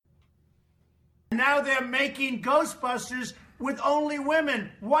Now they're making Ghostbusters with only women.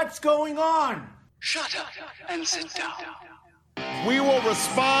 What's going on? Shut up and sit down. We will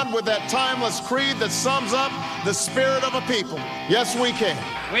respond with that timeless creed that sums up the spirit of a people. Yes, we can.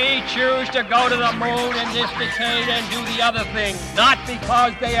 We choose to go to the moon in this decade and do the other thing, not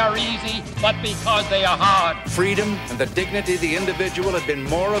because they are easy, but because they are hard. Freedom and the dignity of the individual have been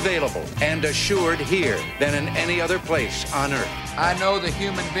more available and assured here than in any other place on Earth. I know the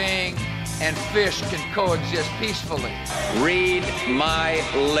human being and fish can coexist peacefully. Read my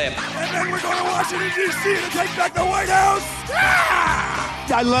lips. And then we're going to Washington, D.C. to take back the White House. Ah!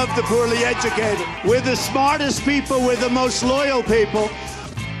 I love the poorly educated. We're the smartest people. We're the most loyal people.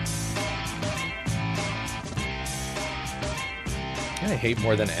 I hate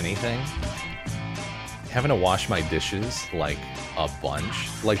more than anything having to wash my dishes like a bunch,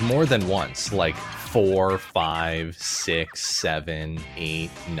 like more than once, like 4, 5, 6, 7,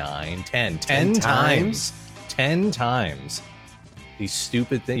 8, 9, 10 times. 10 times. These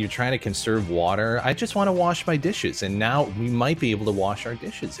stupid things. You're trying to conserve water. I just want to wash my dishes, and now we might be able to wash our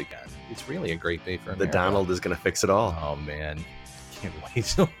dishes again. It's really a great day for America. The Donald is going to fix it all. Oh man, can't wait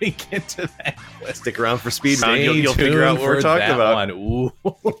till we get to that. Stick around for speed round. You'll figure out what we're talking about. One. Ooh,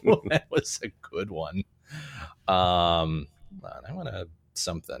 that was a good one. I want to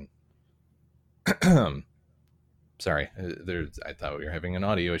something. Sorry, I thought we were having an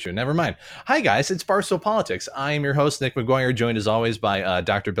audio issue. Never mind. Hi, guys. It's Barstool Politics. I am your host, Nick McGuire, joined as always by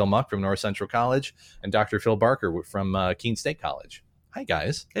Dr. Bill Muck from North Central College and Dr. Phil Barker from Keene State College. Hi,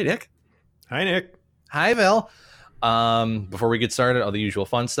 guys. Hey, Nick. Hi, Nick. Hi, Bill. Before we get started, all the usual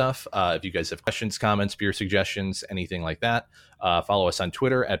fun stuff. If you guys have questions, comments, beer suggestions, anything like that, follow us on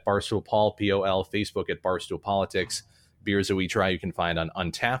Twitter at Barstool Paul, P-O-L, Facebook at Barstool Politics. Beers that we try you can find on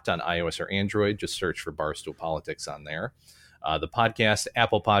Untapped on iOS or Android. Just search for Barstool Politics on there. The podcast,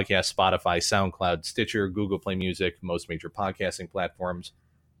 Apple Podcasts, Spotify, SoundCloud, Stitcher, Google Play Music, most major podcasting platforms.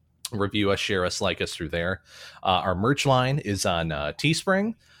 Review us, share us, like us through there. Our merch line is on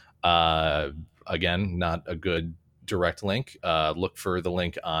Teespring. Again, not a good direct link. Look for the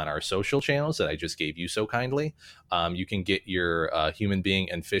link on our social channels that I just gave you so kindly. You can get your human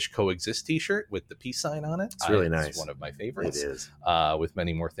being and fish coexist t-shirt with the peace sign on it. It's really nice. It's one of my favorites. It is. With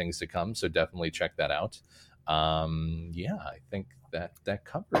many more things to come, so definitely check that out. I think that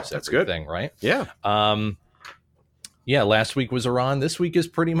covers everything, right? Yeah. Last week was Iran. This week is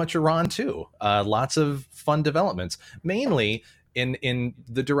pretty much Iran too. Lots of fun developments, mainly in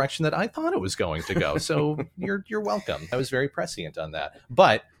the direction that I thought it was going to go. So you're welcome. I was very prescient on that.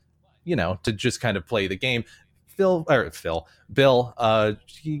 But, to just kind of play the game, Bill, can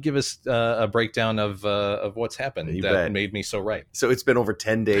you give us a breakdown of what's happened made me so right? So it's been over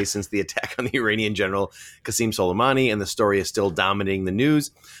 10 days since the attack on the Iranian general Qasem Soleimani, and the story is still dominating the news.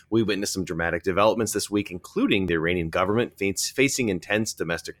 We witnessed some dramatic developments this week, including the Iranian government facing intense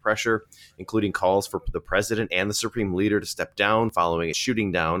domestic pressure, including calls for the president and the supreme leader to step down following a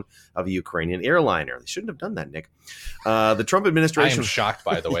shooting down of a Ukrainian airliner. They shouldn't have done that, Nick. The Trump administration... I am shocked,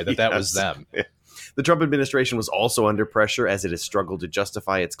 by the way, that was them. The Trump administration was also under pressure as it has struggled to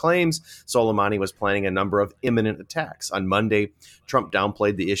justify its claims. Soleimani was planning a number of imminent attacks. On Monday, Trump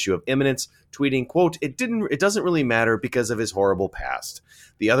downplayed the issue of imminence, tweeting, quote, it doesn't really matter because of his horrible past.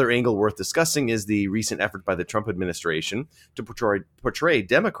 The other angle worth discussing is the recent effort by the Trump administration to portray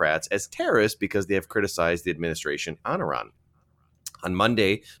Democrats as terrorists because they have criticized the administration on Iran. On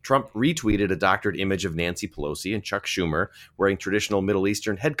Monday, Trump retweeted a doctored image of Nancy Pelosi and Chuck Schumer wearing traditional Middle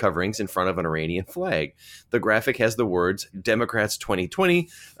Eastern head coverings in front of an Iranian flag. The graphic has the words Democrats 2020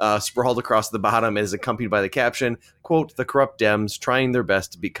 sprawled across the bottom and is accompanied by the caption, quote, the corrupt Dems trying their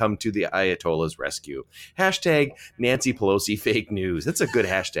best to come to the Ayatollah's rescue. Hashtag Nancy Pelosi fake news. That's a good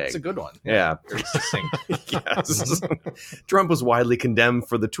hashtag. It's a good one. Yeah. Very succinct. Yes. Trump was widely condemned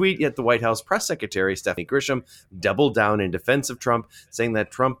for the tweet, yet the White House press secretary, Stephanie Grisham, doubled down in defense of Trump, saying that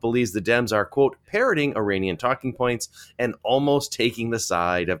Trump believes the Dems are, quote, parroting Iranian talking points and almost taking the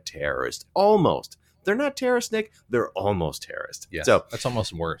side of terrorists. Almost. They're not terrorists, Nick. They're almost terrorists. Yes, so that's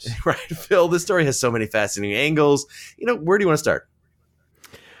almost worse. Right, Phil, this story has so many fascinating angles. Where do you want to start?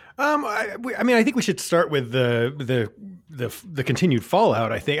 I think we should start with the continued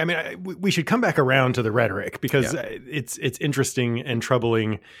fallout. I think. We should come back around to the rhetoric because it's interesting and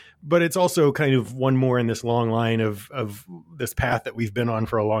troubling, but it's also kind of one more in this long line of this path that we've been on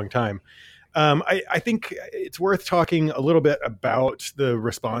for a long time. I think it's worth talking a little bit about the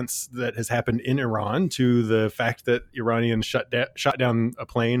response that has happened in Iran to the fact that Iranians shot down a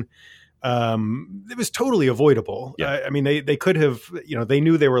plane it was totally avoidable. Yeah. I mean, they could have, they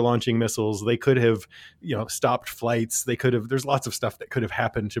knew they were launching missiles. They could have, stopped flights. They could have, there's lots of stuff that could have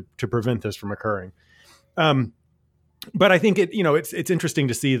happened to prevent this from occurring. But I think it's interesting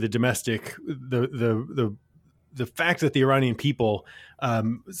to see the domestic, the fact that the Iranian people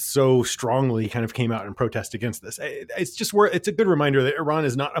so strongly kind of came out and protest against this. It's a good reminder that Iran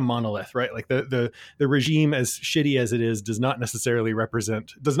is not a monolith, right? Like the regime, as shitty as it is, does not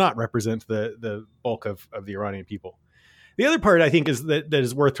represent the bulk of the Iranian people. The other part I think is that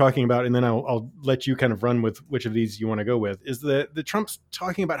is worth talking about, and then I'll let you kind of run with which of these you want to go with, is the Trump's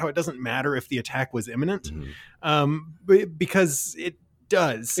talking about how it doesn't matter if the attack was imminent, because it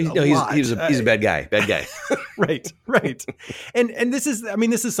does. He's a bad guy. Right. And this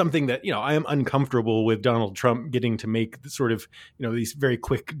is something that, I am uncomfortable with Donald Trump getting to make sort of, these very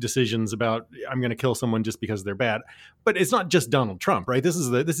quick decisions about, I'm going to kill someone just because they're bad. But it's not just Donald Trump, right? This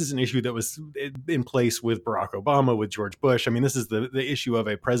is an issue that was in place with Barack Obama, with George Bush. I mean, this is the issue of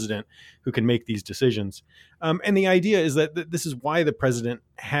a president who can make these decisions. And the idea is that this is why the president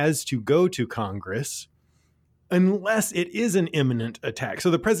has to go to Congress unless it is an imminent attack. So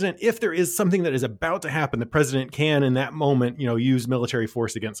the president, if there is something that is about to happen, the president can in that moment, use military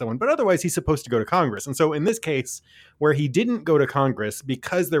force against someone. But otherwise, he's supposed to go to Congress. And so in this case, where he didn't go to Congress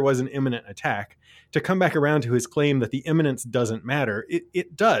because there was an imminent attack, to come back around to his claim that the imminence doesn't matter,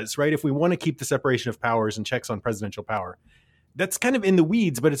 it does, right? If we want to keep the separation of powers and checks on presidential power. That's kind of in the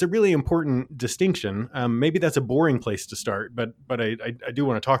weeds, but it's a really important distinction. Maybe that's a boring place to start, but I do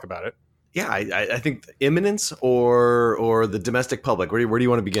want to talk about it. Yeah, I think imminence or the domestic public. Where do you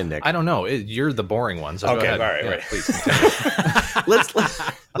want to begin, Nick? I don't know. You're the boring one. So okay, go ahead. All right. Please.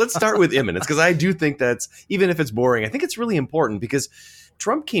 let's start with imminence, because I do think that's, even if it's boring, I think it's really important, because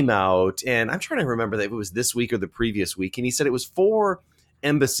Trump came out, and I'm trying to remember that it was this week or the previous week, and he said it was 4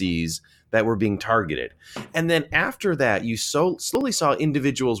 embassies that were being targeted. And then after that, you slowly saw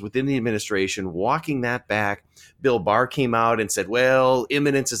individuals within the administration walking that back. Bill Barr came out and said, well,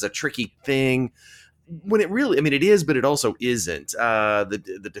 imminence is a tricky thing. When it really, it is, but it also isn't.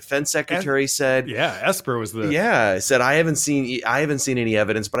 The defense secretary said, Esper was said, I haven't seen any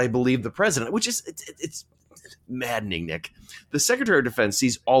evidence, but I believe the president, which is, it's maddening, Nick. The Secretary of Defense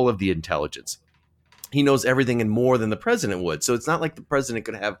sees all of the intelligence. He knows everything and more than the president would. So it's not like the president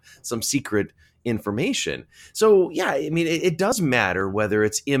could have some secret information. So, yeah, it does matter whether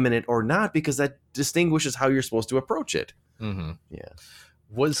it's imminent or not, because that distinguishes how you're supposed to approach it. Mm-hmm. Yeah.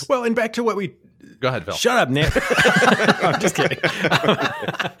 And back to what we... Go ahead, Phil. Shut up, Nick. I'm just kidding.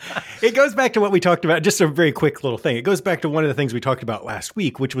 It goes back to what we talked about, just a very quick little thing. It goes back to one of the things we talked about last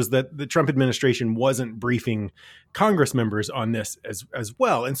week, which was that the Trump administration wasn't briefing Congress members on this as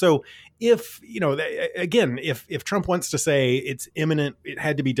well. And so if Trump wants to say it's imminent, it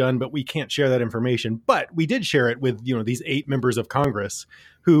had to be done, but we can't share that information, but we did share it with, these 8 members of Congress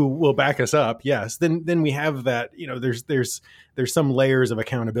who will back us up, yes, then we have that, there's some layers of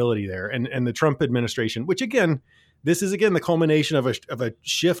accountability there. And the Trump administration, which this is the culmination of a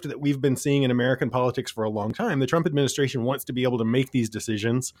shift that we've been seeing in American politics for a long time. The Trump administration wants to be able to make these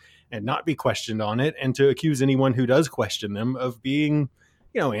decisions and not be questioned on it, and to accuse anyone who does question them of being,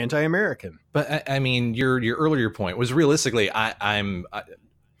 anti-American. But your earlier point was, realistically, I'm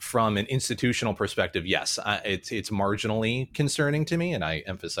from an institutional perspective, yes, it's marginally concerning to me, and I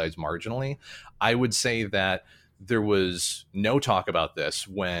emphasize marginally. I would say that there was no talk about this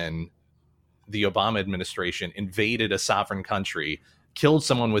when the Obama administration invaded a sovereign country, killed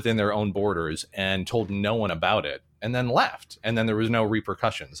someone within their own borders, and told no one about it, and then left. And then there was no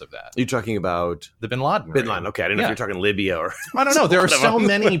repercussions of that. You're talking about the Bin Laden. Bin Laden. Okay, I didn't know if you're talking Libya or... I don't know. There are so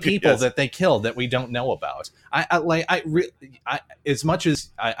many people that they killed that we don't know about. As much as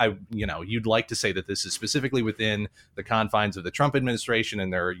you'd like to say that this is specifically within the confines of the Trump administration,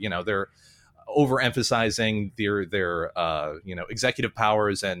 and they're overemphasizing their executive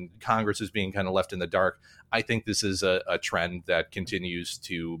powers, and Congress is being kind of left in the dark. I think this is a trend that continues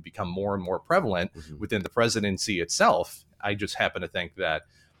to become more and more prevalent within the presidency itself. I just happen to think that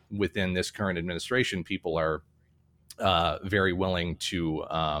within this current administration, people are very willing to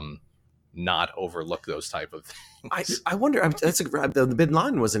not overlook those type of things. I wonder. The Bin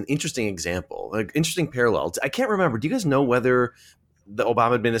Laden was an interesting example, an interesting parallel. I can't remember. Do you guys know whether the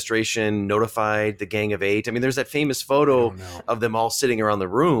Obama administration notified the Gang of 8? There's that famous photo of them all sitting around the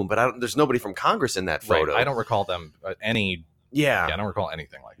room, but there's nobody from Congress in that photo. Right. I don't recall them any. Yeah, I don't recall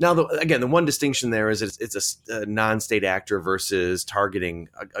anything like that. Now, the one distinction there is it's a non-state actor versus targeting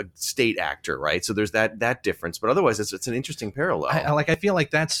a state actor, right? So there's that difference, but otherwise, it's an interesting parallel. I feel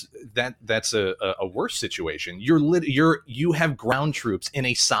like that's that's a worse situation. You have ground troops in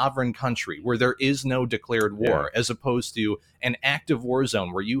a sovereign country where there is no declared war, as opposed to an active war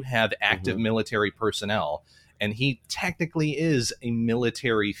zone where you have active military personnel. And he technically is a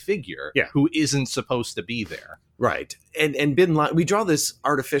military figure who isn't supposed to be there. Right. And Bin Laden, we draw this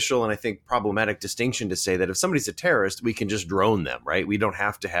artificial and I think problematic distinction to say that if somebody's a terrorist, we can just drone them, right? We don't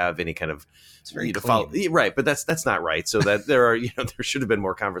have to have any kind of right. But that's not right. So that there should have been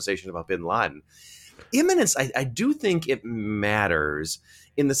more conversation about Bin Laden. Imminence, I do think it matters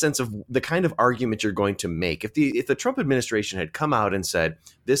in the sense of the kind of argument you're going to make. If the Trump administration had come out and said,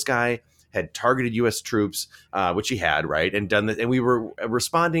 this guy had targeted U.S. troops, which he had, right, and done that, and we were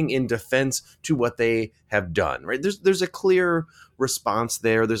responding in defense to what they have done, right? There's a clear response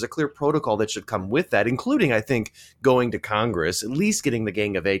there. There's a clear protocol that should come with that, including, I think, going to Congress, at least getting the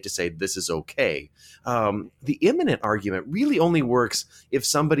Gang of Eight to say this is okay. The imminent argument really only works if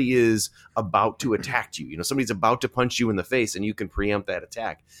somebody is about to attack you. Somebody's about to punch you in the face, and you can preempt that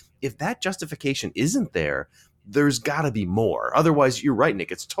attack. If that justification isn't there, there's got to be more. Otherwise, you're right,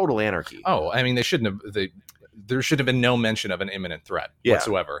 Nick. It's total anarchy. Oh, I mean, there should have been no mention of an imminent threat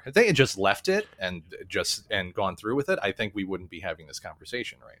whatsoever. If they had just left it and gone through with it, I think we wouldn't be having this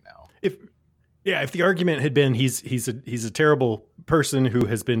conversation right now. If the argument had been he's a terrible person who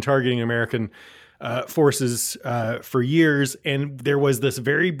has been targeting American forces for years, and there was this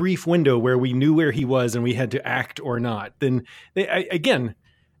very brief window where we knew where he was and we had to act or not, then again.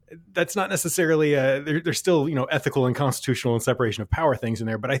 That's not necessarily there's still, ethical and constitutional and separation of power things in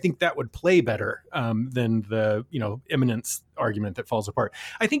there, but I think that would play better than the, imminence argument that falls apart.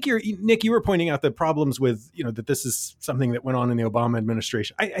 I think Nick, you were pointing out the problems with, that this is something that went on in the Obama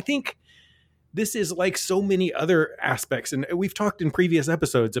administration. I think this is like so many other aspects. And we've talked in previous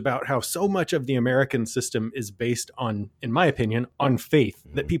episodes about how so much of the American system is based on, in my opinion, on faith,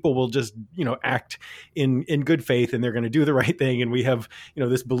 that people will just, act in good faith and they're going to do the right thing. And we have,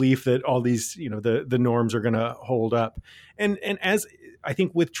 this belief that all these, the norms are going to hold up. And as I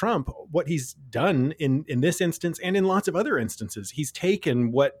think with Trump, what he's done in this instance and in lots of other instances, he's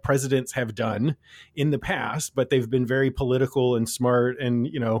taken what presidents have done in the past, but they've been very political and smart and,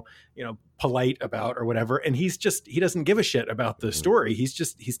 polite about or whatever. And he doesn't give a shit about the story.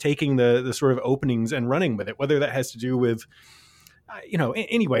 He's taking the sort of openings and running with it, whether that has to do with,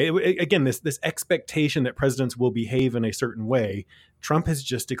 anyway, again, this expectation that presidents will behave in a certain way. Trump has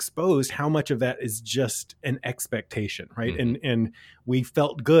just exposed how much of that is just an expectation, right? And we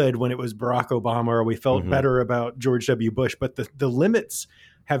felt good when it was Barack Obama, or we felt better about George W. Bush, but the limits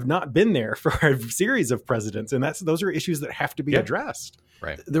have not been there for a series of presidents, and those are issues that have to be addressed.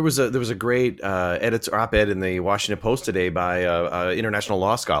 Right. There was a great op-ed in the Washington Post today by an international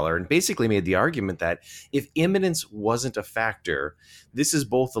law scholar, and basically made the argument that if imminence wasn't a factor, this is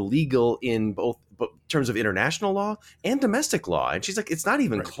both illegal in both terms of international law and domestic law. And she's like, it's not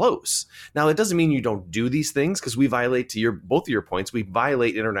even close. Now, it doesn't mean you don't do these things, because we violate, to both of your points, we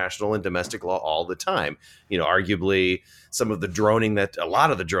violate international and domestic law all the time. Arguably, a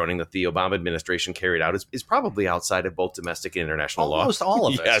lot of the droning that the Obama administration carried out is probably outside of both domestic and international law. Almost all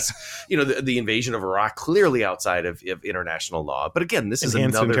of it. Yes. The invasion of Iraq, clearly outside of international law. But again, this is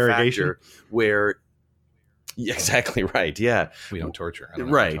another factor where... Yeah, exactly right. Yeah. We don't torture.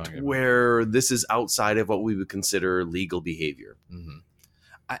 Right. Where this is outside of what we would consider legal behavior. Mm-hmm.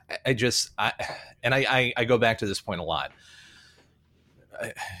 I go back to this point a lot.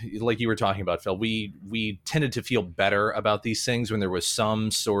 Like you were talking about, Phil, we tended to feel better about these things when there was some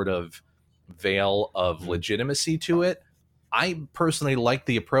sort of veil of legitimacy to it. I personally like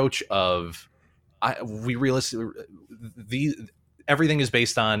the approach of everything is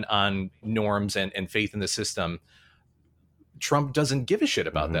based on norms and faith in the system. Trump doesn't give a shit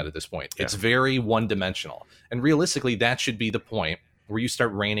about that at this point. It's very one-dimensional. And realistically, that should be the point where you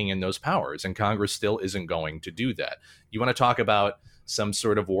start reining in those powers, and Congress still isn't going to do that. You want to talk about some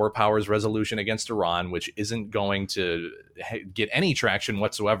sort of war powers resolution against Iran, which isn't going to get any traction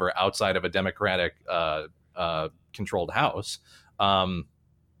whatsoever outside of a Democratic controlled House.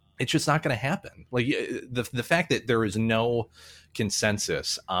 It's just not going to happen. Like the fact that there is no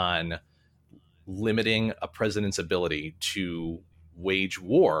consensus on limiting a president's ability to wage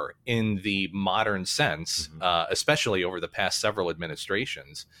war in the modern sense, especially over the past several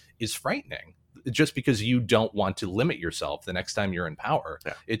administrations, is frightening. Just because you don't want to limit yourself the next time you're in power,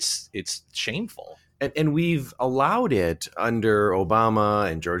 it's shameful. And we've allowed it under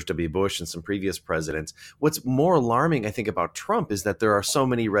Obama and George W. Bush and some previous presidents. What's more alarming, I think, about Trump is that there are so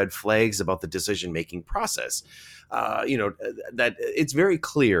many red flags about the decision-making process. that it's very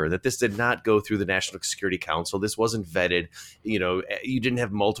clear that this did not go through the National Security Council. This wasn't vetted. You didn't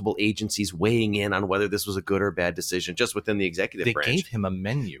have multiple agencies weighing in on whether this was a good or bad decision just within the executive branch. They gave him a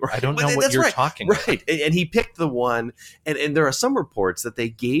menu. Right. I don't know what you're talking about. Right. And he picked the one, and there are some reports that they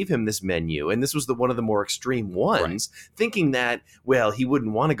gave him this menu, and this was one of the more extreme ones, thinking that, well, he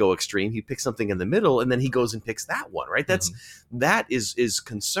wouldn't want to go extreme. He picked something in the middle, and then he goes and picks that one, right? That is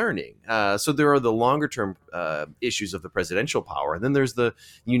concerning. So there are the longer term issues of the presidential power, and then there's the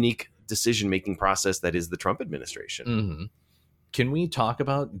unique decision-making process that is the Trump administration. Mm-hmm. Can we talk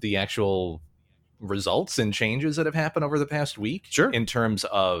about the actual results and changes that have happened over the past week? Sure. In terms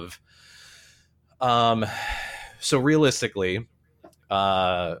of, so realistically,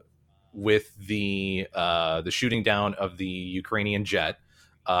 with the shooting down of the Ukrainian jet,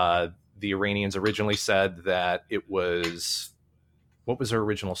 the Iranians originally said that it was, what was their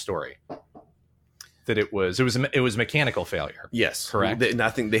original story? That it was mechanical failure. Yes, correct. They had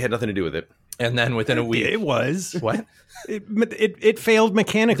nothing to do with it. And then within a week, it was what? It failed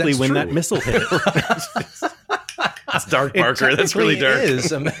mechanically when that missile hit. It's dark, Parker. That's really dark.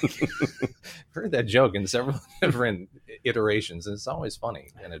 I've heard that joke in several different iterations, and it's always funny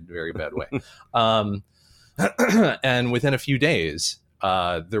in a very bad way. And within a few days,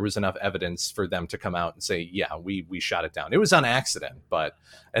 there was enough evidence for them to come out and say, yeah, we shot it down. It was on accident,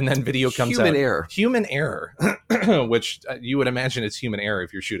 and then video comes out. Human error, which you would imagine it's human error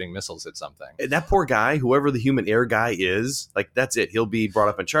if you're shooting missiles at something. That poor guy, whoever the human error guy is, like, that's it. He'll be brought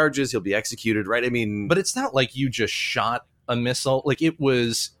up on charges. He'll be executed, right? I mean, but it's not like you just shot a missile. Like it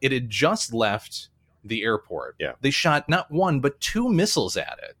had just left the airport. Yeah. They shot not one, but 2 missiles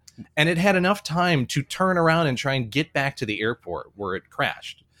at it. And it had enough time to turn around and try and get back to the airport where it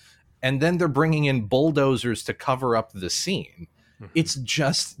crashed. And then they're bringing in bulldozers to cover up the scene. It's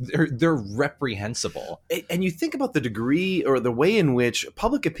just, they're reprehensible. And you think about the degree or the way in which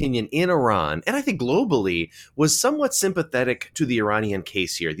public opinion in Iran, and I think globally, was somewhat sympathetic to the Iranian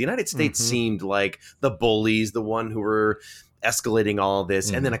case here. The United States seemed like the bullies, the one who were escalating all of this,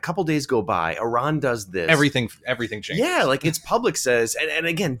 and then a couple days go by, Iran does this, everything changes. Yeah, like its public says, and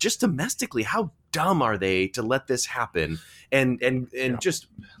again, just domestically, how dumb are they to let this happen and just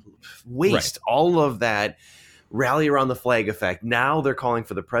waste all of that rally around the flag effect? Now they're calling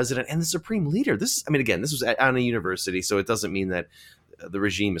for the president and the supreme leader. This was on a university, so it doesn't mean that the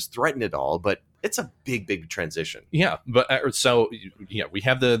regime is threatened at all, but it's a big transition. Yeah, but we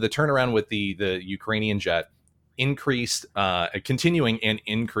have the turnaround with the Ukrainian jet. Continuing and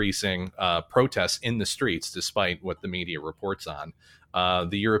increasing protests in the streets, despite what the media reports on.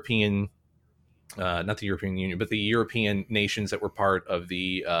 The European, not the European Union, but the European nations that were part of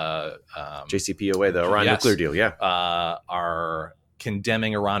the JCPOA, the Iran nuclear deal, are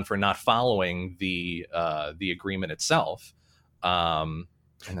condemning Iran for not following the agreement itself.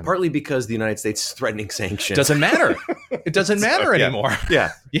 Partly because the United States is threatening sanctions. Doesn't matter. It doesn't matter anymore.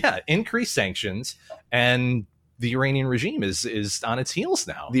 Yeah. Increased sanctions, and the Iranian regime is on its heels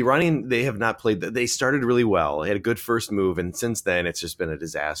now. The Iranian, they have not played. They started really well. They had a good first move, and since then, it's just been a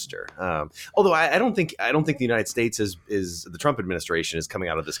disaster. Although I don't think the United States is the Trump administration is coming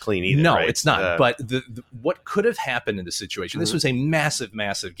out of this clean either. No, right? It's not. But what could have happened in this situation? This was a massive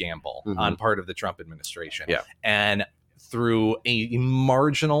gamble on part of the Trump administration. Yeah, and through a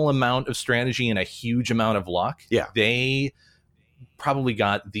marginal amount of strategy and a huge amount of luck, they probably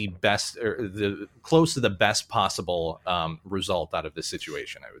got the best, or the close to the best possible result out of this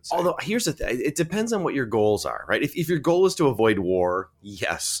situation, I would say. Although here's the thing, it depends on what your goals are, right? If your goal is to avoid war,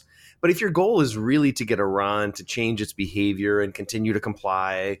 yes. But if your goal is really to get Iran to change its behavior and continue to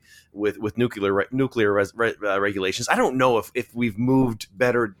comply with nuclear regulations, I don't know if we've moved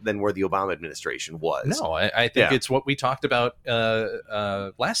better than where the Obama administration was. No, I think it's what we talked about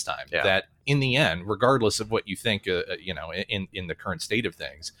last time, that in the end, regardless of what you think, in the current state of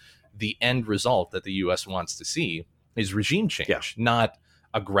things, the end result that the U.S. wants to see is regime change, not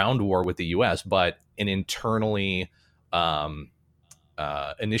a ground war with the U.S., but an internally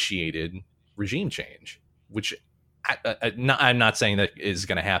initiated regime change, which I'm not saying that is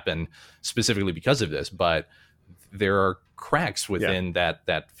going to happen specifically because of this, but there are cracks within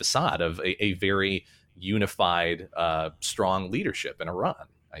that facade of a very unified, strong leadership in Iran,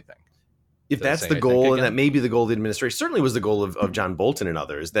 I think. If that's the goal, and that may be the goal of the administration, certainly was the goal of John Bolton and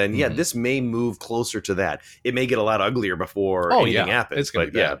others, then this may move closer to that. It may get a lot uglier before anything happens. It's going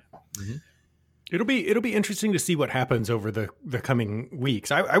to be bad. Mm-hmm. It'll be interesting to see what happens over the coming weeks.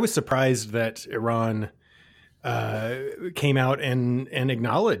 I was surprised that Iran came out and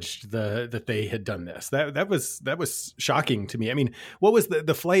acknowledged that they had done this. That was shocking to me. I mean, what was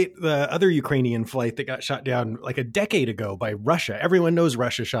the flight, the other Ukrainian flight that got shot down like a decade ago by Russia? Everyone knows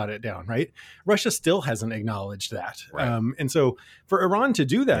Russia shot it down, right? Russia still hasn't acknowledged that. Right. And so for Iran to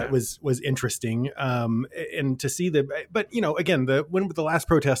do that was interesting. And to see but again, when the last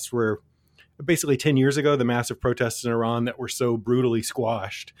protests were basically 10 years ago, the massive protests in Iran that were so brutally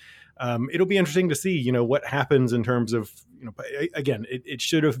squashed. It'll be interesting to see, what happens in terms of, again, it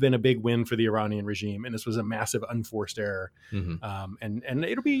should have been a big win for the Iranian regime, and this was a massive unforced error. Mm-hmm. And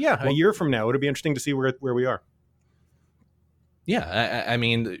it'll be, a year from now, it'll be interesting to see where we are. Yeah, I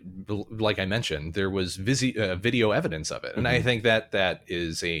mean, like I mentioned, there was video evidence of it, and I think that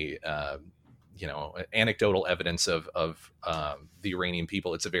is a anecdotal evidence of the Iranian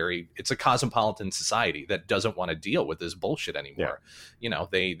people. It's a cosmopolitan society that doesn't want to deal with this bullshit anymore. Yeah.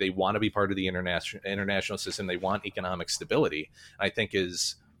 They want to be part of the international system. They want economic stability. I think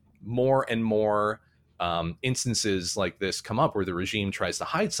as more and more instances like this come up where the regime tries to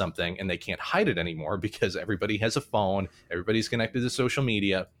hide something and they can't hide it anymore because everybody has a phone, everybody's connected to social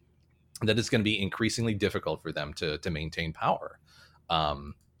media, that it's going to be increasingly difficult for them to maintain power.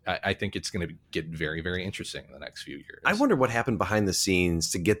 I think it's going to get very, very interesting in the next few years. I wonder what happened behind the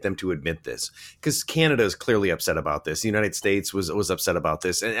scenes to get them to admit this, because Canada is clearly upset about this. The United States was upset about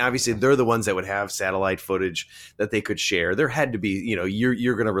this. And obviously they're the ones that would have satellite footage that they could share. There had to be,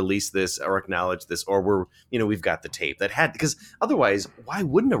 you're going to release this or acknowledge this, or we've got the tape that had, because otherwise, why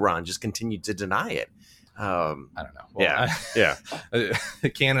wouldn't Iran just continue to deny it? I don't know. Well,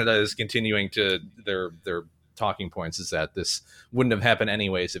 Canada is continuing to their talking points is that this wouldn't have happened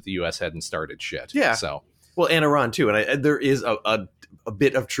anyways if the U.S. hadn't started shit. Yeah. So, well, and Iran too, and there is a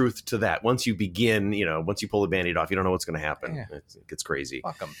bit of truth to that. Once you begin, once you pull the Band-Aid off, you don't know what's going to happen. Yeah. It gets crazy.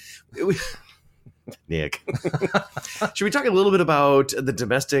 Fuck 'em. Nick, should we talk a little bit about the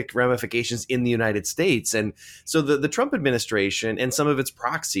domestic ramifications in the United States? And so the Trump administration and some of its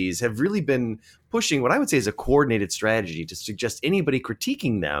proxies have really been pushing what I would say is a coordinated strategy to suggest anybody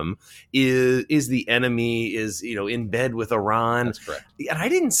critiquing them is the enemy, is in bed with Iran. That's correct. And I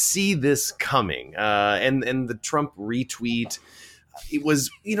didn't see this coming. And the Trump retweet. It was,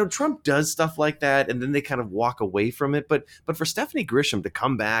 Trump does stuff like that, and then they kind of walk away from it. But for Stephanie Grisham to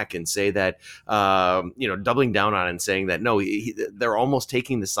come back and say that, doubling down on it and saying that, no, they're almost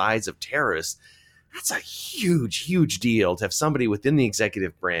taking the sides of terrorists, that's a huge, huge deal to have somebody within the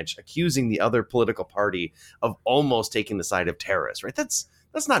executive branch accusing the other political party of almost taking the side of terrorists, right? That's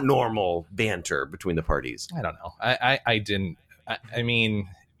not normal banter between the parties. I don't know. I didn't. I mean,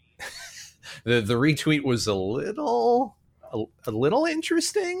 the retweet was a little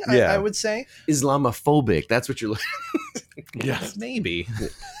interesting, I would say. Islamophobic. That's what you're looking. Yes, maybe.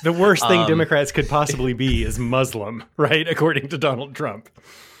 The worst thing Democrats could possibly be is Muslim, right? According to Donald Trump.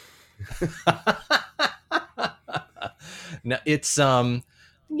 No, it's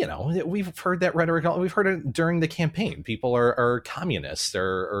we've heard that rhetoric. We've heard it during the campaign. People are communists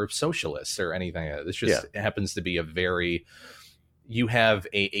or socialists or anything. This just happens to be you have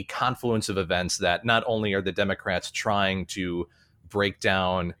a confluence of events that not only are the Democrats trying to break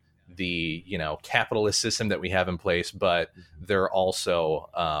down the capitalist system that we have in place, but they're also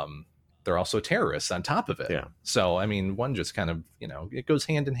terrorists on top of it. Yeah. So I mean, one just kind of it goes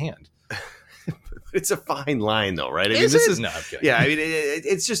hand in hand. It's a fine line, though, right? I mean, this is not kidding. Yeah, I mean,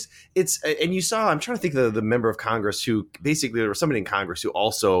 it's and you saw. I'm trying to think of the member of Congress who basically there was somebody in Congress who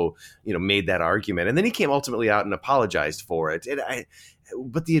also made that argument, and then he came ultimately out and apologized for it.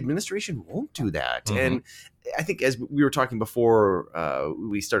 But the administration won't do that, and I think as we were talking before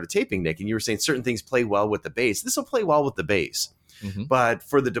we started taping, Nick, and you were saying certain things play well with the base. This will play well with the base. But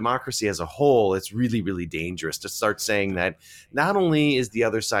for the democracy as a whole, it's really, really dangerous to start saying that not only is the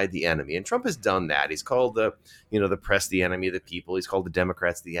other side the enemy, and Trump has done that. He's called the press the enemy of the people. He's called the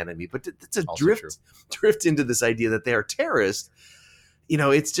Democrats the enemy. But it's a drift into this idea that they are terrorists.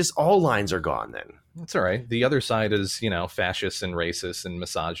 It's just all lines are gone then. That's all right. The other side is, fascist and racist and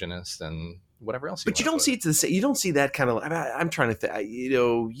misogynist and whatever else. But you don't see you don't see that kind of. I'm trying to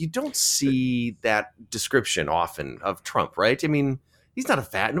you don't see that description often of Trump, right? I mean, he's not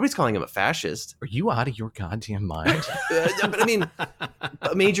nobody's calling him a fascist. Are you out of your goddamn mind? But I mean,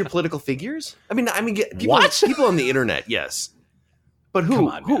 major political figures. I mean, people on the internet, yes. But who? Come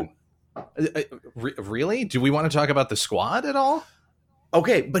on, who? Really? Do we want to talk about the Squad at all?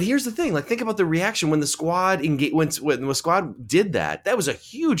 Okay, but here's the thing. Like, think about the reaction when the Squad when the Squad did that. That was a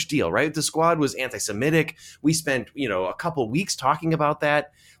huge deal, right? The Squad was anti-Semitic. We spent, a couple weeks talking about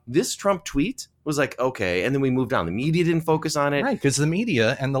that. This Trump tweet was like, okay, and then we moved on. The media didn't focus on it, right? Because the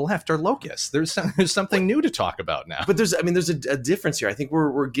media and the left are locusts. There's something new to talk about now. But there's a difference here. I think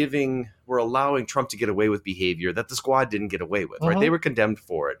we're allowing Trump to get away with behavior that the Squad didn't get away with, right? They were condemned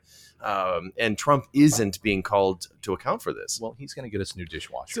for it. And Trump isn't being called to account for this. Well, he's going to get us new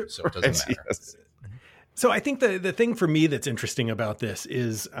dishwashers, so it doesn't matter. Yes. So I think the thing for me that's interesting about this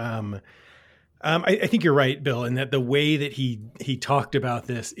is I think you're right, Bill, in that the way that he talked about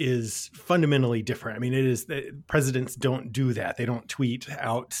this is fundamentally different. I mean, it is that presidents don't do that. They don't tweet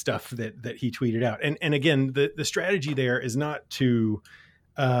out stuff that he tweeted out. And again, the strategy there is not to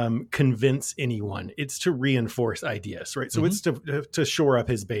convince anyone. It's to reinforce ideas, right? So it's to shore up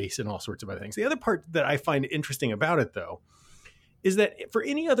his base and all sorts of other things. The other part that I find interesting about it, though, is that for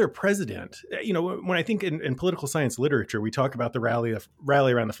any other president, when I think in political science literature, we talk about the rally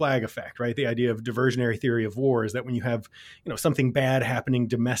around the flag effect, right? The idea of diversionary theory of war is that when you have, something bad happening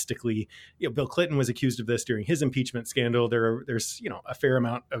domestically, Bill Clinton was accused of this during his impeachment scandal. There's a fair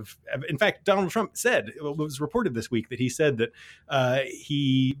amount of, in fact, Donald Trump said, it was reported this week that he said that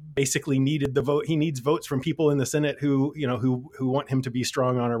he basically needed the vote. He needs votes from people in the Senate who want him to be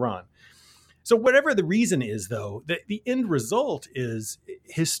strong on Iran. So whatever the reason is, though, the end result is,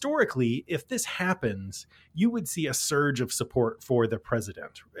 historically, if this happens, you would see a surge of support for the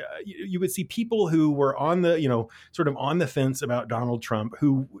president. You would see people who were on the, sort of on the fence about Donald Trump,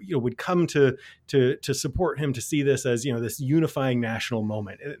 who would come to support him, to see this as this unifying national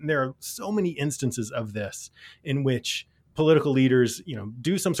moment. And there are so many instances of this in which political leaders,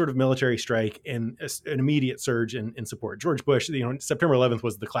 do some sort of military strike and an immediate surge in support. George Bush, September 11th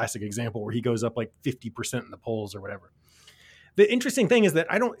was the classic example where he goes up like 50% in the polls or whatever. The interesting thing is that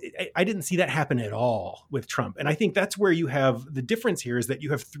I didn't see that happen at all with Trump. And I think that's where you have the difference here, is that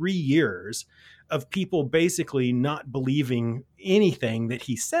you have 3 years of people basically not believing anything that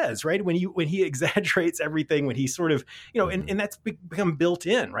he says, right? When he exaggerates everything, when he sort of, and that's become built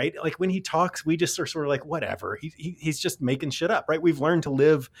in, right? Like when he talks, we just are sort of like, whatever, he's just making shit up, right? We've learned to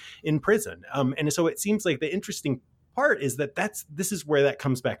live in prison. And so it seems like the interesting part is that this is where that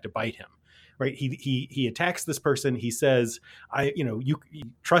comes back to bite him. Right. He attacks this person. He says, you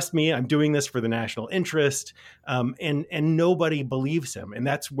trust me, I'm doing this for the national interest. And nobody believes him. And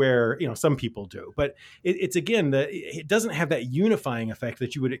that's where, some people do. But it's again, it doesn't have that unifying effect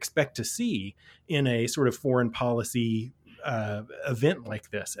that you would expect to see in a sort of foreign policy event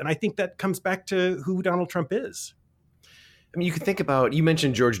like this. And I think that comes back to who Donald Trump is. I mean, you could think about, you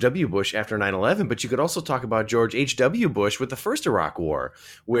mentioned George W. Bush after 9/11, but you could also talk about George H.W. Bush with the first Iraq War,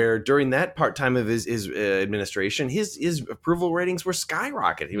 where during that time of his administration, his approval ratings were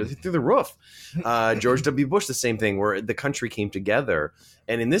skyrocketing. He was through the roof. George W. Bush, the same thing, where the country came together.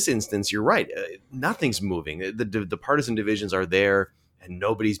 And in this instance, you're right. Nothing's moving. The partisan divisions are there, and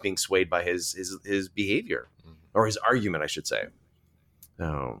nobody's being swayed by his behavior, or his argument, I should say.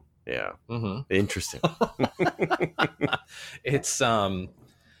 Oh. Yeah. Interesting. It's I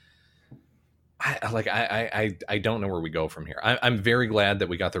don't know where we go from here. I'm very glad that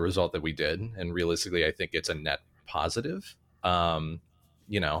we got the result that we did, and realistically, I think it's a net positive. The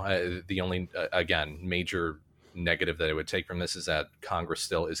only again major negative that I would take from this is that Congress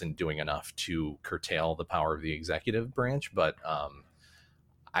still isn't doing enough to curtail the power of the executive branch. But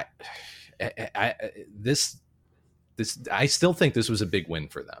I still think this was a big win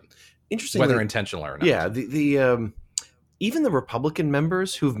for them. Interesting, whether intentional or not. Yeah, the even the Republican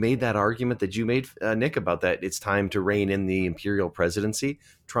members who've made that argument that you made, Nick, about that it's time to rein in the imperial presidency,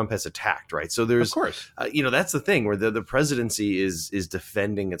 Trump has attacked, right? So there's, of course, that's the thing where the presidency is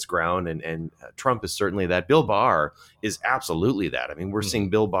defending its ground, and Trump is certainly that. Bill Barr is absolutely that. I mean, we're seeing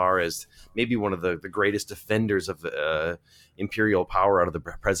Bill Barr as maybe one of the greatest defenders of imperial power out of the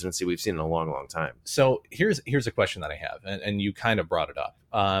presidency we've seen in a long, long time. So here's a question that I have, and you kind of brought it up.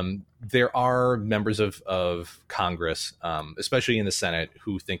 There are members of Congress, especially in the Senate,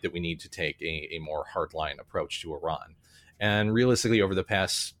 who think that we need to take a more hardline approach to Iran. And realistically, over the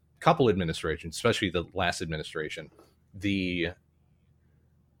past couple administrations, especially the last administration, the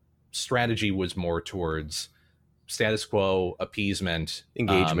strategy was more towards status quo, appeasement,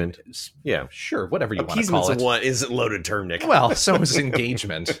 engagement. Yeah, sure, whatever you want to call it. Appeasement is a loaded term, Nick. Well, so is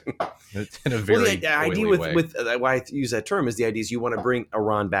engagement in a very the idea with why I use that term is the idea is you want to bring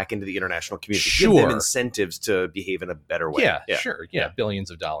Iran back into the international community, give them incentives to behave in a better way. Yeah, sure, yeah,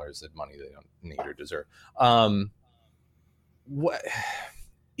 billions of dollars of money they don't need or deserve. What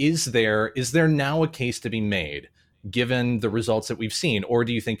is there now a case to be made given the results that we've seen? Or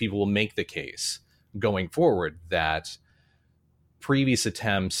do you think people will make the case going forward that previous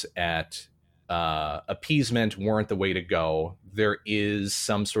attempts at appeasement weren't the way to go? There is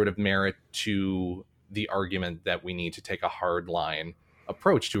some sort of merit to the argument that we need to take a hard line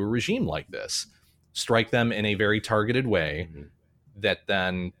approach to a regime like this, strike them in a very targeted way that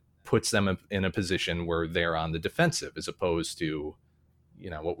then puts them in a position where they're on the defensive, as opposed to,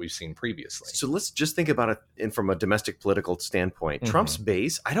 what we've seen previously. So let's just think about it from a domestic political standpoint. Trump's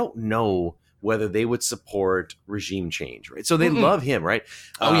base, I don't know whether they would support regime change, right? So they love him, right?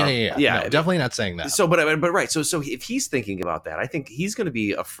 Oh, yeah. No, definitely not saying that. So, but right. So if he's thinking about that, I think he's going to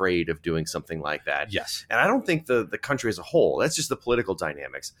be afraid of doing something like that. Yes. And I don't think the country as a whole, that's just the political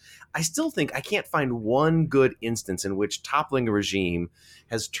dynamics. I still think I can't find one good instance in which toppling a regime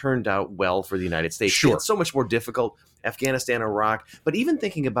has turned out well for the United States. Sure. It's so much more difficult. Afghanistan, Iraq, but even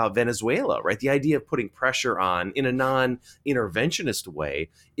thinking about Venezuela, right? The idea of putting pressure on in a non-interventionist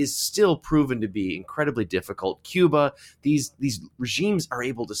way is still proven to be incredibly difficult. Cuba, these regimes are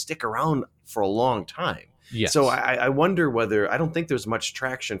able to stick around for a long time. Yes. So I wonder whether, I don't think there's much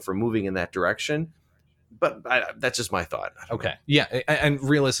traction for moving in that direction, but that's just my thought. Okay. Yeah. And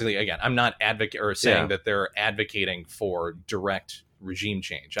realistically, again, I'm not saying that they're advocating for direct regime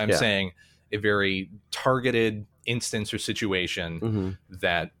change. I'm saying a very targeted instance or situation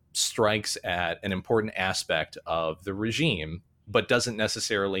that strikes at an important aspect of the regime, but doesn't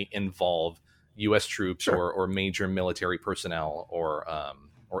necessarily involve U.S. troops or major military personnel or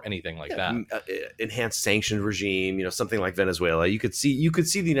anything like that. Enhanced sanctioned regime, something like Venezuela. You could see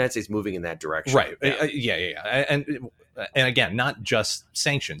the United States moving in that direction. Right. Yeah. And again, not just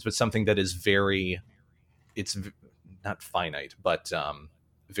sanctions, but something that is it's not finite, but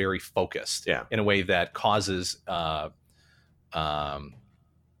very focused in a way that causes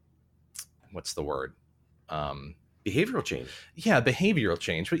what's the word? Behavioral change. Yeah, behavioral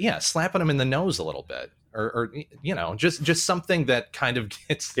change. But slapping them in the nose a little bit. Or just something that kind of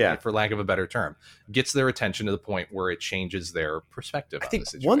gets, for lack of a better term, gets their attention to the point where it changes their perspective. I think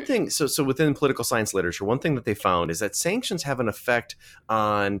one thing, so within political science literature, one thing that they found is that sanctions have an effect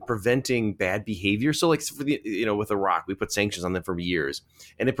on preventing bad behavior. So, like for with Iraq, we put sanctions on them for years,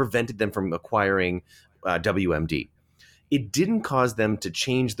 and it prevented them from acquiring WMD. It didn't cause them to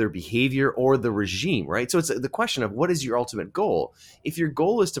change their behavior or the regime, right? So it's the question of what is your ultimate goal? If your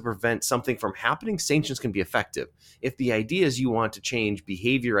goal is to prevent something from happening, sanctions can be effective. If the idea is you want to change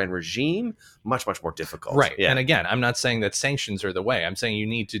behavior and regime, much, much more difficult. Right. Yeah. And again, I'm not saying that sanctions are the way. I'm saying you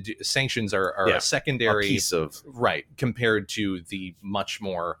need to do sanctions are a secondary piece of compared to the much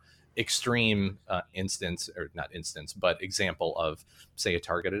more extreme example of, say, a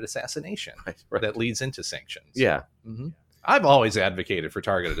targeted assassination that leads into sanctions. Yeah. Mm-hmm. I've always advocated for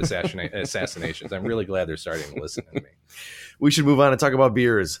targeted assassinations. I'm really glad they're starting to listen to me. We should move on and talk about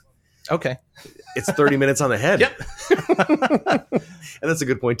beers. Okay. It's 30 minutes on the head. Yep. And that's a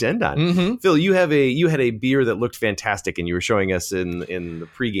good point to end on. Mm-hmm. Phil, you had a beer that looked fantastic and you were showing us in the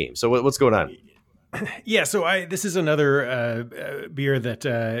pregame. So what's going on? Yeah, so this is another beer that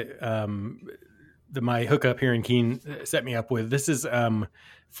my hookup here in Keene set me up with. This is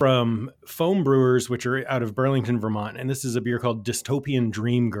from Foam Brewers, which are out of Burlington, Vermont, and this is a beer called Dystopian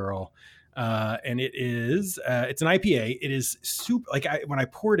Dream Girl, and it's an IPA. It is super. When I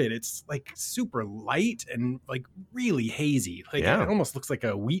poured it, it's like super light and like really hazy. It almost looks like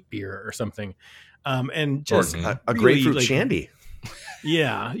a wheat beer or something, and just a grapefruit shandy.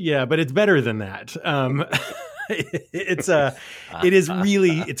 Yeah, but it's better than that. It's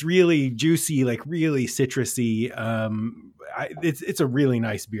really juicy, like really citrusy. It's a really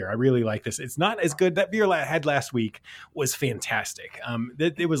nice beer. I really like this. It's not as good. That beer I had last week was fantastic.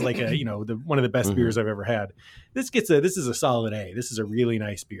 It was like one of the best beers I've ever had. This is a solid A. This is a really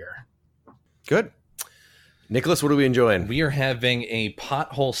nice beer. Good. Nicholas, what are we enjoying? We are having a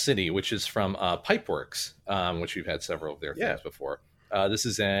Pothole City, which is from Pipeworks, which we've had several of their things before. This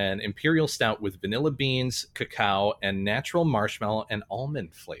is an imperial stout with vanilla beans, cacao, and natural marshmallow and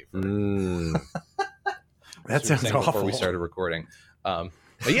almond flavor. That sounds awful. Before we started recording, but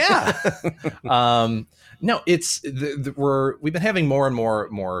yeah, no, it's we've been having more and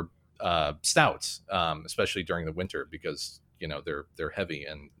more stouts, especially during the winter because they're heavy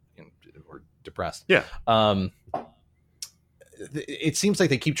and we're depressed. Yeah. It seems like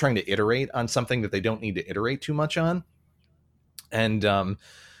they keep trying to iterate on something that they don't need to iterate too much on. And,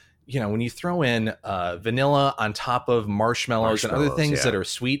 when you throw in vanilla on top of marshmallows and other things that are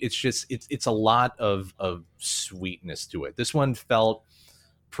sweet, it's a lot of sweetness to it. This one felt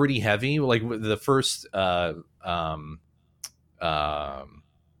pretty heavy. Like the first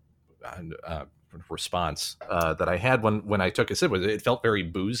response that I had when I took a sip was it felt very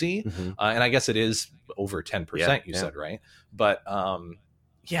boozy, and I guess it is over 10%. You said, right? But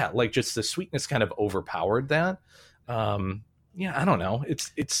like just the sweetness kind of overpowered that. I don't know.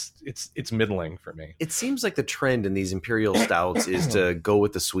 It's middling for me. It seems like the trend in these imperial stouts is to go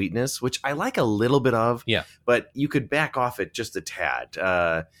with the sweetness, which I like a little bit of. Yeah, but you could back off it just a tad.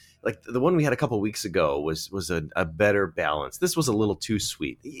 Like the one we had a couple weeks ago was a better balance. This was a little too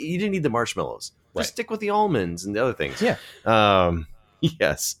sweet. You didn't need the marshmallows. Just stick with the almonds and the other things. Yeah.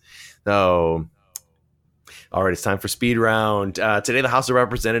 Yes. So. All right, it's time for speed round. Today, the House of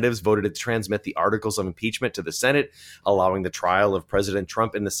Representatives voted to transmit the articles of impeachment to the Senate, allowing the trial of President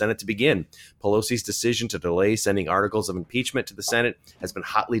Trump in the Senate to begin. Pelosi's decision to delay sending articles of impeachment to the Senate has been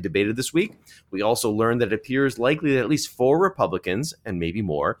hotly debated this week. We also learned that it appears likely that at least 4 Republicans, and maybe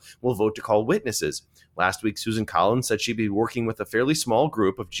more, will vote to call witnesses. Last week, Susan Collins said she'd be working with a fairly small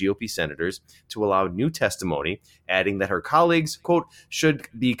group of GOP senators to allow new testimony, adding that her colleagues, quote, should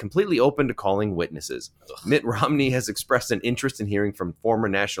be completely open to calling witnesses. Mitt Romney has expressed an interest in hearing from former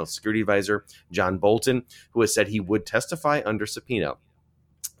National Security Advisor John Bolton, who has said he would testify under subpoena.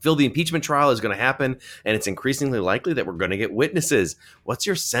 Phil, the impeachment trial is going to happen, and it's increasingly likely that we're going to get witnesses. What's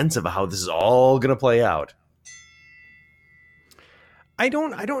your sense of how this is all going to play out? I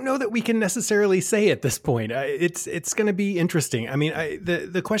don't know that we can necessarily say at this point. It's going to be interesting. I mean,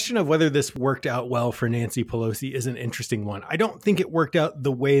 the question of whether this worked out well for Nancy Pelosi is an interesting one. I don't think it worked out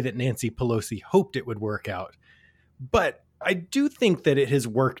the way that Nancy Pelosi hoped it would work out, but I do think that it has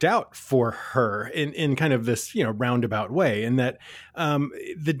worked out for her in kind of this, roundabout way, and that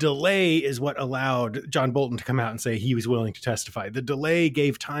the delay is what allowed John Bolton to come out and say he was willing to testify. The delay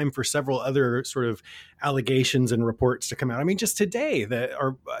gave time for several other sort of allegations and reports to come out. I mean, just yesterday,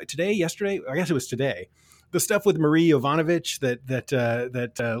 I guess it was today. The stuff with Marie Yovanovitch that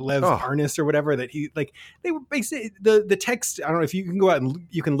Lev Parnas or whatever, that they were basically the text. I don't know if you can go out and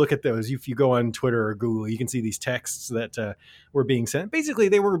you can look at those. If you go on Twitter or Google, you can see these texts that were being sent. Basically,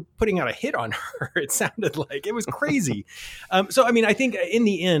 they were putting out a hit on her. It sounded like it was crazy. So, I mean, I think in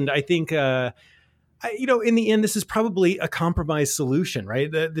the end, in the end, this is probably a compromise solution, right?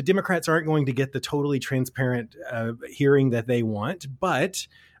 The Democrats aren't going to get the totally transparent hearing that they want, but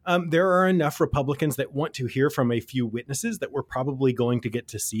there are enough Republicans that want to hear from a few witnesses that we're probably going to get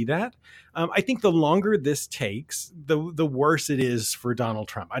to see that. I think the longer this takes, the worse it is for Donald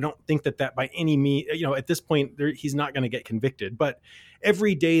Trump. I don't think that by any means, at this point, he's not going to get convicted. But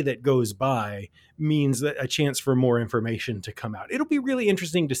every day that goes by means that a chance for more information to come out. It'll be really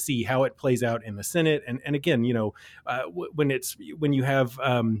interesting to see how it plays out in the Senate. And again, when you have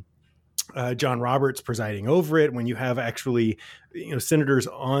John Roberts presiding over it, when you have actually, senators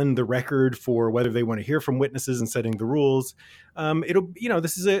on the record for whether they want to hear from witnesses and setting the rules,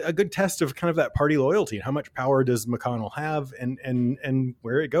 this is a good test of kind of that party loyalty and how much power does McConnell have and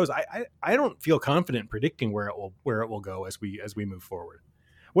where it goes. I don't feel confident predicting where it will go as we move forward.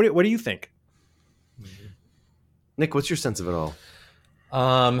 What do you think? Nick, what's your sense of it all?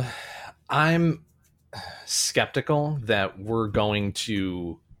 I'm skeptical that we're going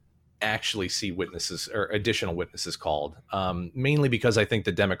to actually see witnesses or additional witnesses called, mainly because I think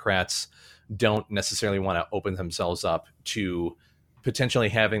the Democrats don't necessarily want to open themselves up to potentially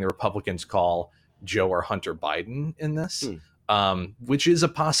having the Republicans call Joe or Hunter Biden in this, which is a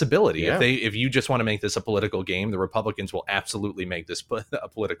possibility. Yeah. If you just want to make this a political game, the Republicans will absolutely make this a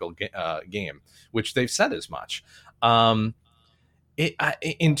political game, which they've said as much. In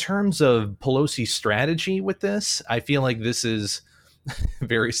terms of Pelosi's strategy with this, I feel like this is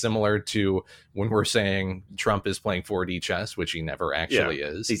very similar to when we're saying Trump is playing 4D chess, which he never actually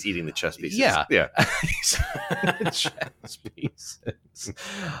is. He's eating the chess pieces. Yeah. Chess pieces.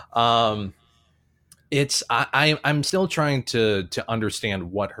 I'm still trying to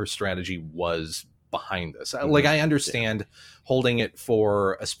understand what her strategy was behind this. Like, I understand holding it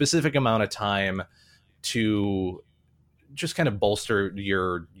for a specific amount of time to just kind of bolster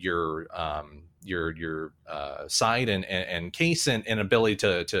your side and case and ability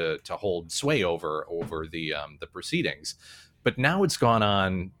to hold sway over the proceedings. But now it's gone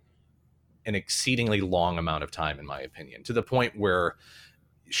on an exceedingly long amount of time, in my opinion, to the point where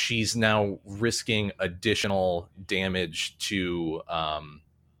she's now risking additional damage to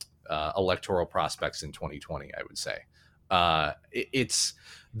electoral prospects in 2020, I would say. It's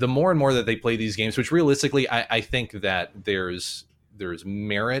the more and more that they play these games, which realistically, I think that there's there's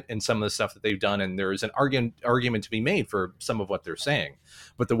merit in some of the stuff that they've done, and there is an argument to be made for some of what they're saying.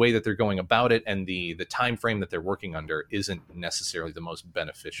 But the way that they're going about it and the time frame that they're working under isn't necessarily the most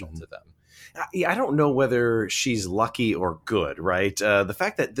beneficial to them. I don't know whether she's lucky or good, right? The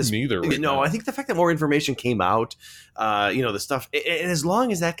fact that this neither. I think the fact that more information came out, the stuff, and as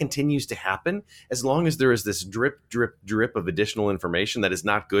long as that continues to happen, as long as there is this drip of additional information that is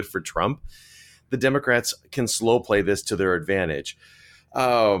not good for Trump, the Democrats can slow play this to their advantage.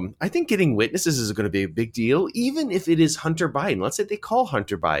 I think getting witnesses is going to be a big deal, even if it is Hunter Biden. Let's say they call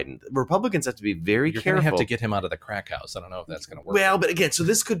Hunter Biden. Republicans have to be very careful. You're going to have to get him out of the crack house. I don't know if that's going to work. Well, but again, so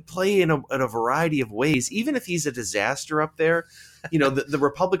this could play in a variety of ways. Even if he's a disaster up there, the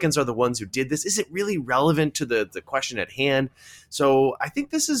Republicans are the ones who did this. Is it really relevant to the question at hand? So I think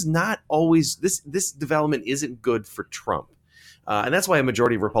this is not always this development isn't good for Trump. And that's why a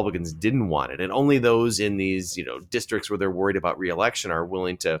majority of Republicans didn't want it. And only those in these, districts where they're worried about re-election are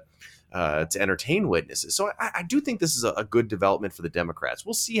willing to entertain witnesses. So I do think this is a good development for the Democrats.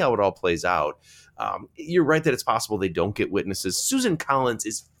 We'll see how it all plays out. You're right that it's possible they don't get witnesses. Susan Collins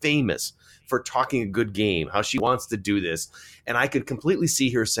is famous for talking a good game, how she wants to do this. And I could completely see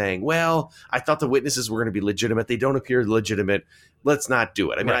her saying, well, I thought the witnesses were going to be legitimate. They don't appear legitimate. Let's not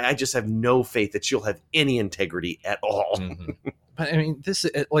do it. I mean, right. I just have no faith that she'll have any integrity at all. Mm-hmm. But I mean, this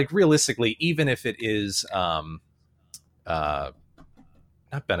realistically, even if it is not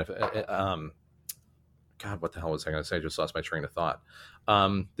benefit, God, what the hell was I going to say? I just lost my train of thought.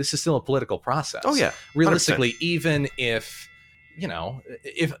 This is still a political process. Oh yeah, 100%. Realistically, even if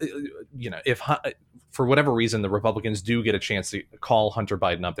for whatever reason the Republicans do get a chance to call Hunter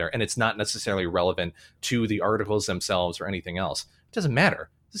Biden up there, and it's not necessarily relevant to the articles themselves or anything else, it doesn't matter.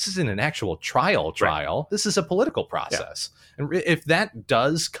 This isn't an actual trial. Right. This is a political process. Yeah. And if that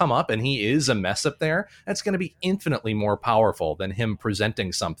does come up and he is a mess up there, that's going to be infinitely more powerful than him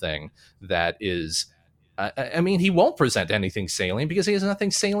presenting something that is, he won't present anything salient because he has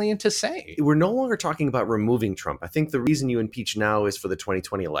nothing salient to say. We're no longer talking about removing Trump. I think the reason you impeach now is for the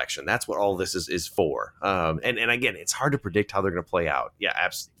 2020 election. That's what all this is for. And again, it's hard to predict how they're going to play out. Yeah,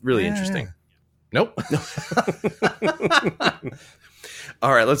 really interesting. Nope.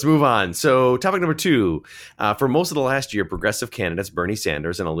 All right, let's move on. So topic number 2, for most of the last year, progressive candidates Bernie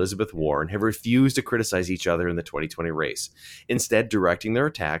Sanders and Elizabeth Warren have refused to criticize each other in the 2020 race, instead directing their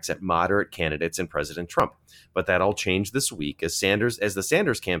attacks at moderate candidates and President Trump. But that all changed this week as the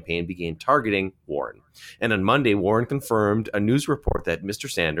Sanders campaign began targeting Warren. And on Monday, Warren confirmed a news report that Mr.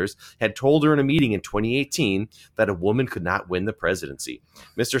 Sanders had told her in a meeting in 2018 that a woman could not win the presidency.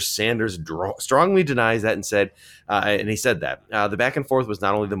 Mr. Sanders strongly denies that and said, the back and forth was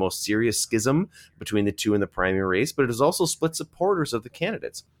not only the most serious schism between the two in the primary race, but it has also split supporters of the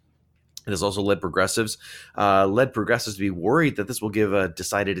candidates. It has also led progressives to be worried that this will give a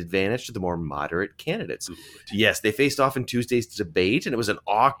decided advantage to the more moderate candidates. Good. Yes, they faced off in Tuesday's debate, and it was an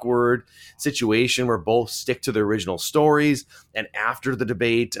awkward situation where both stick to their original stories. And after the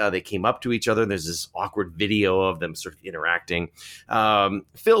debate, they came up to each other, and there's this awkward video of them sort of interacting.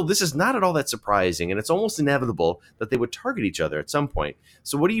 Phil, this is not at all that surprising, and it's almost inevitable that they would target each other at some point.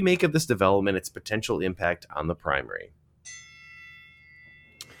 So what do you make of this development, its potential impact on the primary?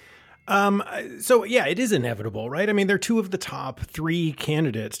 So yeah, it is inevitable, right? I mean, they're 2 of the top 3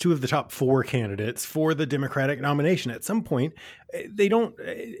 candidates, 2 of the top 4 candidates for the Democratic nomination. At some point,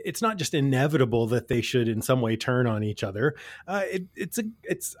 it's not just inevitable that they should in some way turn on each other. It's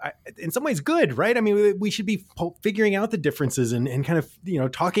in some ways good, right? I mean, we should be figuring out the differences and kind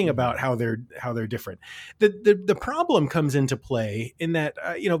of, talking about how they're different. The problem comes into play in that,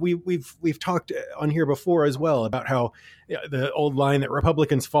 we've talked on here before as well about how the old line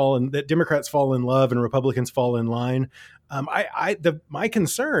that Democrats fall in love and Republicans fall in line. My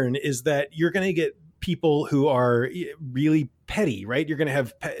concern is that you're going to get people who are really petty, right? You're going to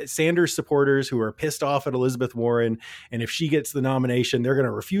have Sanders supporters who are pissed off at Elizabeth Warren. And if she gets the nomination, they're going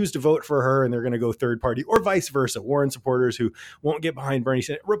to refuse to vote for her and they're going to go third party, or vice versa. Warren supporters who won't get behind Bernie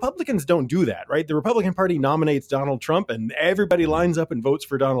Sanders. Republicans don't do that, right? The Republican Party nominates Donald Trump and everybody lines up and votes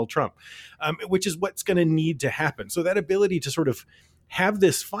for Donald Trump, which is what's going to need to happen. So that ability to sort of have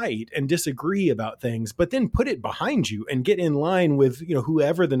this fight and disagree about things, but then put it behind you and get in line with,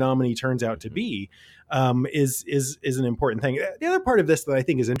 whoever the nominee turns out to be, is an important thing. The other part of this that I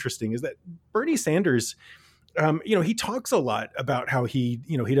think is interesting is that Bernie Sanders, he talks a lot about how he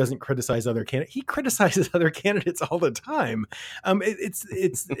doesn't criticize other candidates. He criticizes other candidates all the time.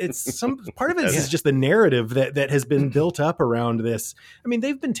 It's some part of it is just the narrative that has been built up around this. I mean,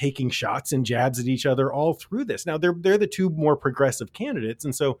 they've been taking shots and jabs at each other all through this. Now they're the 2 more progressive candidates,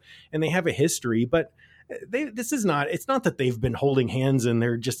 and they have a history, but it's not that they've been holding hands and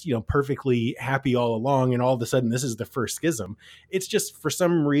they're just, perfectly happy all along. And all of a sudden this is the first schism. It's just for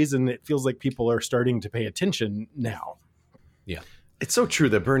some reason, it feels like people are starting to pay attention now. Yeah. It's so true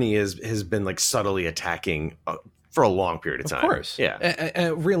that Bernie has been like subtly attacking for a long period of time. Of course.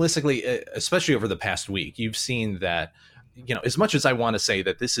 Yeah. Realistically, especially over the past week, you've seen that, as much as I want to say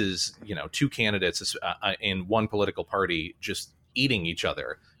that this is, two candidates in one political party just eating each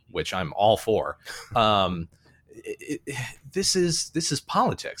other, which I'm all for. This is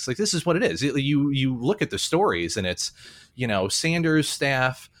politics. Like, this is what it is. You look at the stories and it's, Sanders'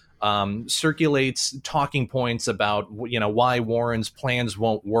 staff circulates talking points about, why Warren's plans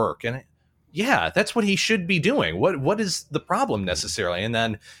won't work. And yeah, that's what he should be doing. What is the problem necessarily? And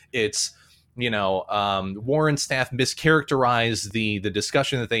then it's, Warren's staff mischaracterized the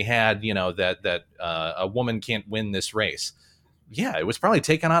discussion that they had, that a woman can't win this race. Yeah, it was probably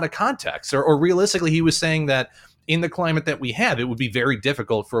taken out of context, or realistically, he was saying that in the climate that we have, it would be very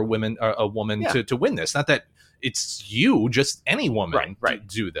difficult for a woman to win this. Not that it's just any woman to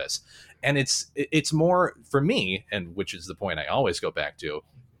do this. And it's more for me, and which is the point I always go back to.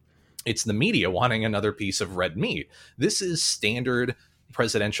 It's the media wanting another piece of red meat. This is standard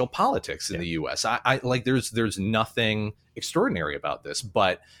presidential politics in the U.S. I like there's nothing extraordinary about this,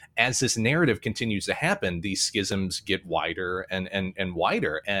 but as this narrative continues to happen, these schisms get wider and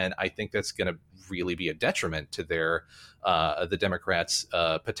wider, and I think that's going to really be a detriment to the Democrats'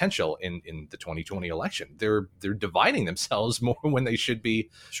 potential in the 2020 election. They're dividing themselves more when they should be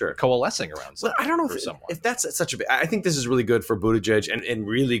coalescing around someone. Well, I don't know if that's such a big. I think this is really good for Buttigieg and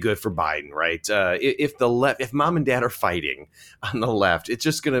really good for Biden, right? If mom and dad are fighting on the left, it's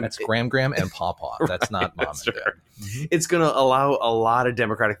just going to that's Graham and Pawpaw. That's not mom and dad. Mm-hmm. It's going to allow a lot of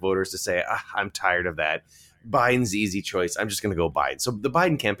Democratic voters to say, I'm tired of that. Biden's the easy choice. I'm just going to go Biden. So the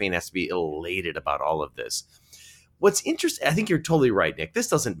Biden campaign has to be elated about all of this. What's interesting, I think you're totally right, Nick. This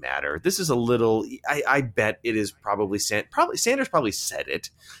doesn't matter. This is a little. I bet it is probably Sanders probably said it,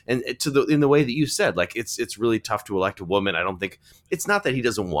 and in the way that you said, like it's really tough to elect a woman. I don't think it's not that he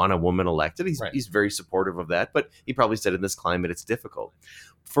doesn't want a woman elected. He's very supportive of that, but he probably said in this climate it's difficult.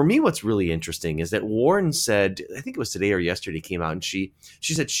 For me, what's really interesting is that Warren said, I think it was today or yesterday, came out and she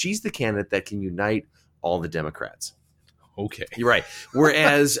said she's the candidate that can unite all the Democrats. Okay. You're right.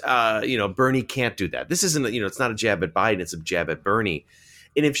 Whereas, Bernie can't do that. This isn't, it's not a jab at Biden. It's a jab at Bernie.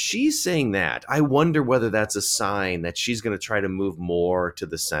 And if she's saying that, I wonder whether that's a sign that she's going to try to move more to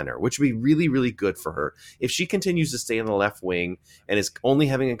the center, which would be really, really good for her. If she continues to stay in the left wing and is only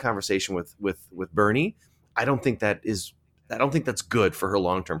having a conversation with Bernie, I don't think that's good for her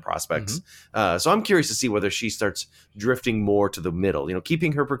long-term prospects. Mm-hmm. So I'm curious to see whether she starts drifting more to the middle,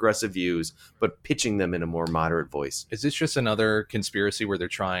 keeping her progressive views, but pitching them in a more moderate voice. Is this just another conspiracy where they're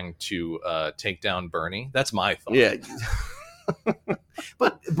trying to take down Bernie? That's my thought. Yeah.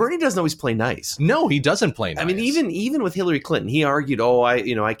 But Bernie doesn't always play nice. No, he doesn't play nice. I mean, even with Hillary Clinton, he argued,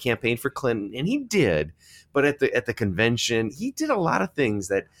 I campaigned for Clinton, and he did. But at the convention, he did a lot of things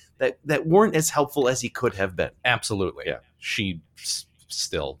that weren't as helpful as he could have been. Absolutely. Yeah. She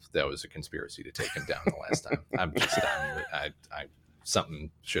still, that was a conspiracy to take him down the last time. I'm just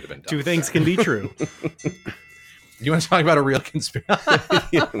something should have been done. Two things can be true. You want to talk about a real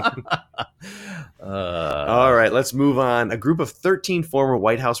conspiracy? All right, let's move on. A group of 13 former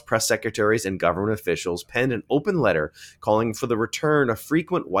White House press secretaries and government officials penned an open letter calling for the return of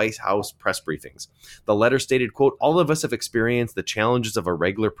frequent White House press briefings. The letter stated, quote, "All of us have experienced the challenges of a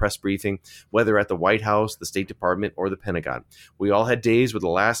regular press briefing, whether at the White House, the State Department, or the Pentagon. We all had days where the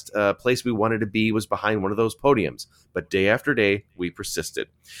last place we wanted to be was behind one of those podiums. But day after day, we persisted.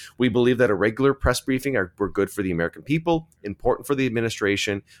 We believe that a regular press briefing were good for the American people, important for the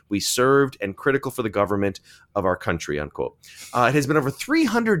administration we served, and critical for the government of our country," unquote. It has been over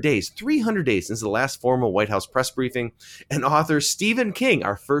 300 days since the last formal White House press briefing, and author Stephen King,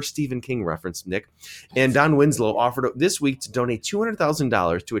 our first Stephen King reference, Nick, and Don Winslow offered this week to donate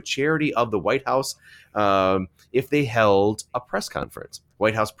 $200,000 to a charity of the White House if they held a press conference.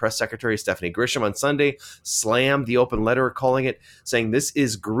 White House Press Secretary Stephanie Grisham on Sunday slammed the open letter, saying this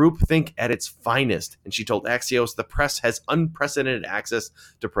is groupthink at its finest. And she told Axios the press has unprecedented access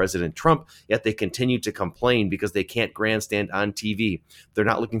to President Trump, yet they continue to complain because they can't grandstand on TV. They're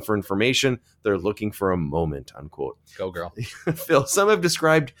not looking for information. They're looking for a moment, unquote. Go, girl. Phil, some have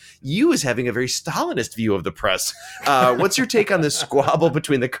described you as having a very Stalinist view of the press. What's your take on this squabble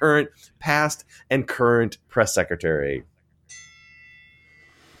between the past and current press secretary?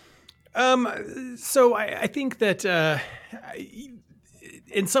 So I think that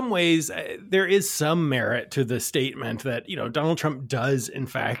in some ways, there is some merit to the statement that, Donald Trump does, in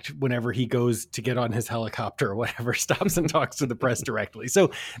fact, whenever he goes to get on his helicopter or whatever, stops and talks to the press directly.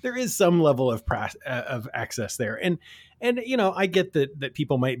 So there is some level of access there. And I get that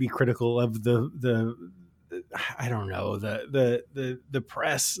people might be critical of the I don't know, the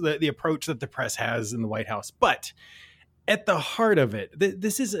press, the approach that the press has in the White House. But at the heart of it,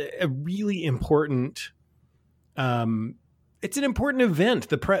 this is a really important it's an important event.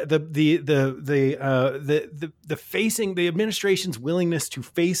 The facing the administration's willingness to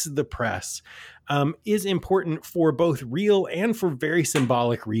face the press is important for both real and for very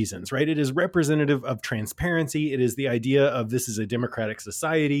symbolic reasons, right? It is representative of transparency. It is the idea of this is a democratic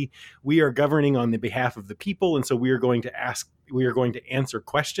society. We are governing on the behalf of the people, and so we are going to answer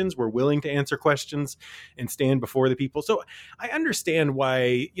questions. We're willing to answer questions and stand before the people. So I understand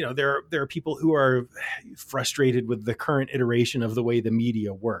why, there are people who are frustrated with the current iteration of the way the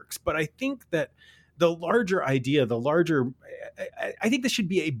media works. But I think that the larger idea, I think this should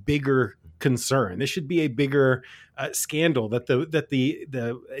be a bigger concern. This should be a bigger scandal that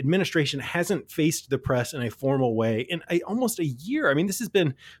the administration hasn't faced the press in a formal way in almost a year. I mean, this has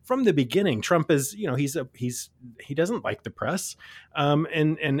been from the beginning. Trump is, he doesn't like the press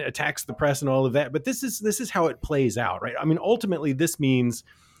and attacks the press and all of that. But this is how it plays out, right? I mean, ultimately, this means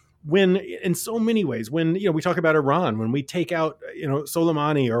when, in so many ways, when we talk about Iran, when we take out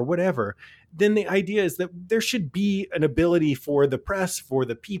Soleimani or whatever, then the idea is that there should be an ability for the press, for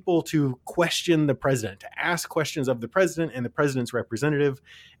the people to question the president, to ask questions of the president and the president's representative.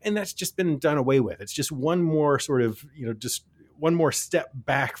 And that's just been done away with. It's just one more sort of, just one more step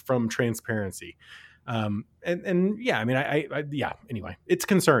back from transparency. Yeah, I mean, yeah, anyway, it's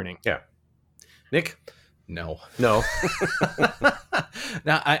concerning. Yeah. Nick? No. Now,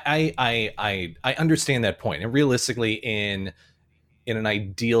 I understand that point. And realistically, in an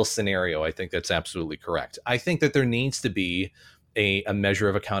ideal scenario, I think that's absolutely correct. I think that there needs to be a measure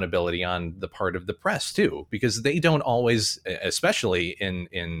of accountability on the part of the press too, because they don't always, especially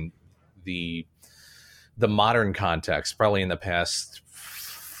in the modern context, probably in the past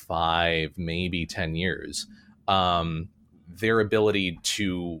 5, maybe 10 years, their ability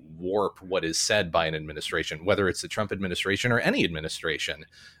to warp what is said by an administration, whether it's the Trump administration or any administration,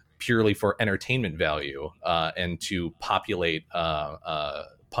 purely for entertainment value and to populate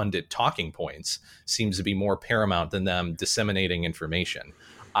pundit talking points, seems to be more paramount than them disseminating information.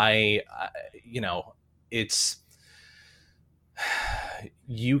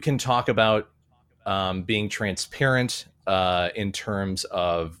 You can talk about being transparent in terms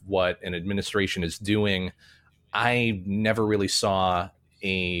of what an administration is doing. I never really saw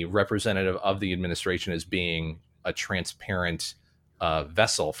a representative of the administration as being a transparent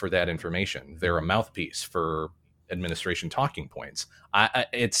vessel for that information. They're a mouthpiece for administration talking points.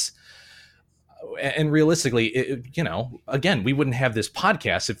 And realistically, again, we wouldn't have this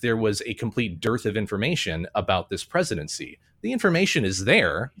podcast if there was a complete dearth of information about this presidency. The information is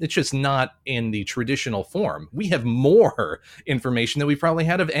there. It's just not in the traditional form. We have more information than we probably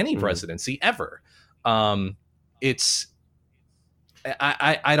had of any presidency ever. I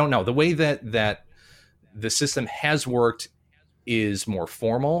don't know. The way that the system has worked is more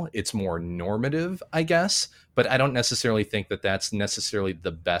formal. It's more normative, I guess. But I don't necessarily think that that's necessarily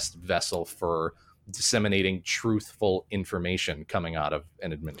the best vessel for disseminating truthful information coming out of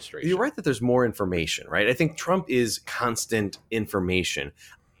an administration. You're right that there's more information, right? I think Trump is constant information.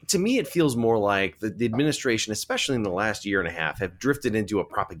 To me, it feels more like the administration, especially in the last year and a half, have drifted into a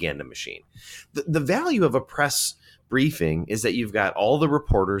propaganda machine. The value of a press briefing is that you've got all the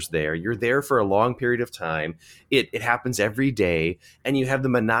reporters there. You're there for a long period of time. It happens every day, and you have the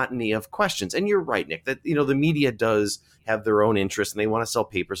monotony of questions. And you're right, Nick, that the media does have their own interests and they want to sell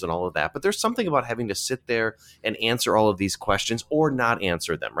papers and all of that. But there's something about having to sit there and answer all of these questions or not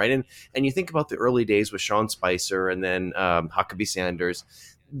answer them, right? And you think about the early days with Sean Spicer and then Huckabee Sanders.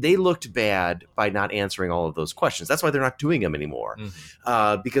 They looked bad by not answering all of those questions. That's why they're not doing them anymore,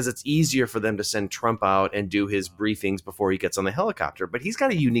 because it's easier for them to send Trump out and do his briefings before he gets on the helicopter. But he's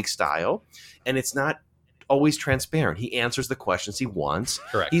got a unique style, and it's not always transparent. He answers the questions he wants.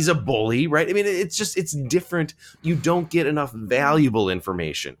 Correct. He's a bully, right? I mean, it's different. You don't get enough valuable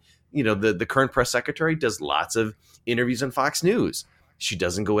information. The current press secretary does lots of interviews on Fox News. She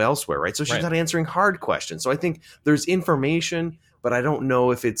doesn't go elsewhere, right? So she's not answering hard questions. So I think there's information, but I don't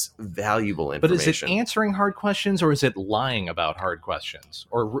know if it's valuable information. But is it answering hard questions, or is it lying about hard questions,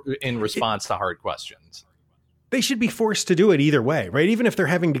 or in response to hard questions? They should be forced to do it either way, right? Even if they're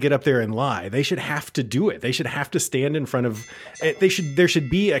having to get up there and lie, they should have to do it. They should have to stand in front of. There should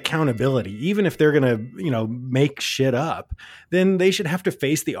be accountability, even if they're going to, make shit up. Then they should have to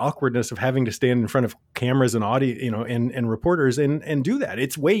face the awkwardness of having to stand in front of cameras and audio, and reporters and do that.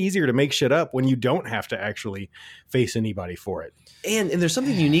 It's way easier to make shit up when you don't have to actually face anybody for it. And there's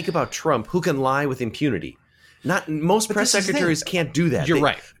something unique about Trump, who can lie with impunity. Not most press secretaries can't do that. You're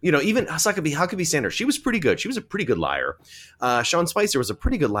right. Even Huckabee Sanders, she was pretty good. She was a pretty good liar. Sean Spicer was a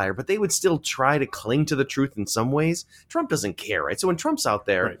pretty good liar, but they would still try to cling to the truth in some ways. Trump doesn't care, right? So when Trump's out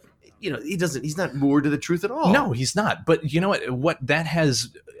there, right. He's not moored to the truth at all. No, he's not. But you know what that has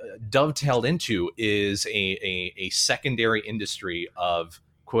dovetailed into is a secondary industry of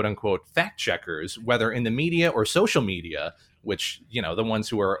quote unquote fact checkers, whether in the media or social media, which, the ones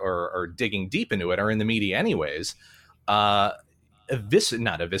who are digging deep into it are in the media anyways, not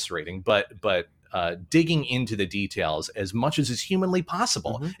eviscerating, but digging into the details as much as is humanly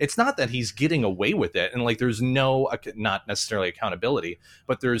possible. Mm-hmm. It's not that he's getting away with it. And there's no, not necessarily accountability,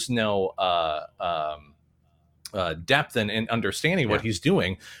 but there's no depth and understanding what he's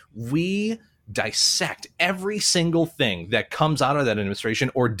doing. We dissect every single thing that comes out of that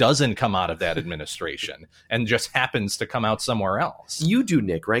administration or doesn't come out of that administration and just happens to come out somewhere else. You do,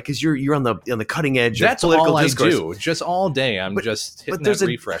 Nick, right? Because you're on the cutting edge. That's of political all discourse. I do. Just all day, I'm just hitting that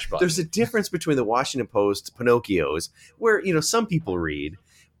refresh button. There's a difference between the Washington Post Pinocchios, where some people read,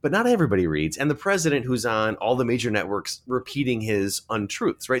 but not everybody reads, and the president who's on all the major networks repeating his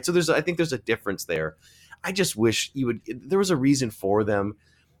untruths, right? So I think there's a difference there. I just wish there was a reason for them.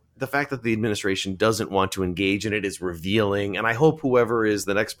 The fact that the administration doesn't want to engage in it is revealing, and I hope whoever is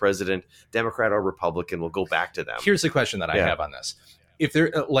the next president, Democrat or Republican, will go back to them. Here's the question that I have on this: if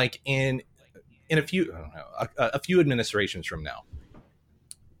they're in a few administrations from now,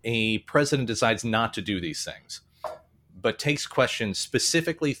 a president decides not to do these things, but takes questions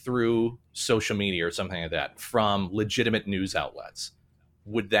specifically through social media or something like that from legitimate news outlets,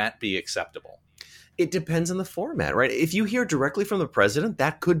 would that be acceptable? It depends on the format, right? If you hear directly from the president,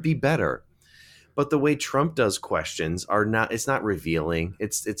 that could be better. But the way Trump does questions it's not revealing.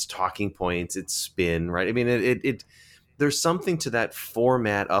 It's talking points, it's spin, right? I mean, there's something to that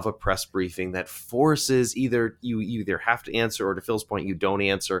format of a press briefing that forces you either have to answer, or to Phil's point, you don't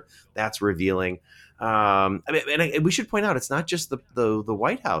answer. That's revealing. And we should point out, it's not just the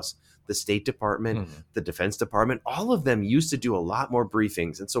White House. The State Department, the Defense Department, all of them used to do a lot more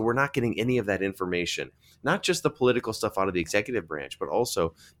briefings. And so we're not getting any of that information, not just the political stuff out of the executive branch, but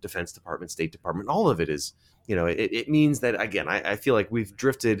also Defense Department, State Department. All of it is, it means that, again, I feel like we've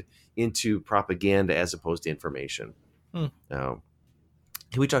drifted into propaganda as opposed to information. Now,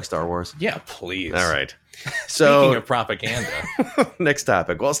 can we talk Star Wars? Yeah, please. All right. Speaking of propaganda. Next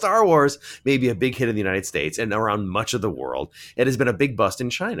topic. Well, Star Wars may be a big hit in the United States and around much of the world. It has been a big bust in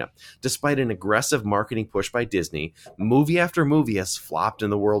China. Despite an aggressive marketing push by Disney, movie after movie has flopped in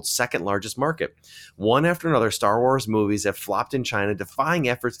the world's second largest market. One after another, Star Wars movies have flopped in China, defying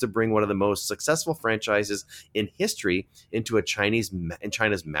efforts to bring one of the most successful franchises in history into China's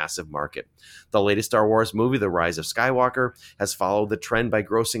massive market. The latest Star Wars movie, The Rise of Skywalker, has followed the trend by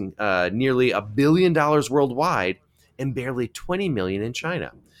grossing nearly $1 billion worldwide and barely $20 million in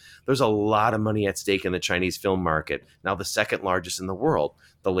China. There's a lot of money at stake in the Chinese film market, now the second largest in the world.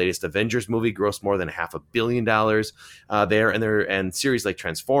 The latest Avengers movie grossed more than $500 million there, and series like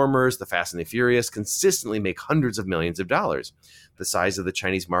Transformers, The Fast and the Furious consistently make hundreds of millions of dollars. The size of the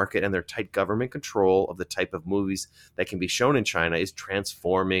Chinese market and their tight government control of the type of movies that can be shown in China is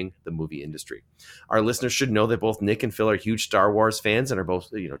transforming the movie industry. Our listeners should know that both Nick and Phil are huge Star Wars fans and are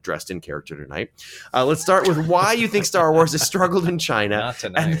both, dressed in character tonight. Let's start with why you think Star Wars has struggled in China. Not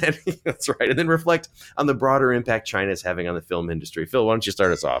tonight. That's right. And then reflect on the broader impact China is having on the film industry. Phil, why don't you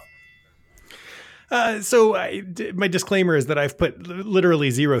start us off? My disclaimer is that I've put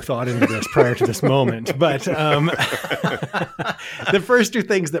literally zero thought into this prior to this moment. But the first two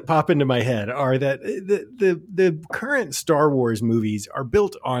things that pop into my head are that the current Star Wars movies are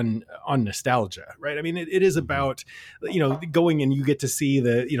built on nostalgia, right? I mean, it is about, going and you get to see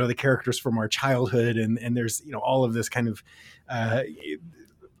the characters from our childhood, and there's, all of this kind of,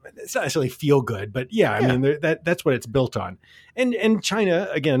 it's not necessarily feel good, but I mean, that's what it's built on. And China,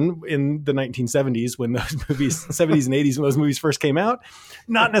 again, in the 1970s, when those movies, 70s and 80s, when those movies first came out,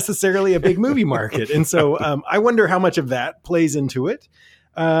 not necessarily a big movie market. And so I wonder how much of that plays into it.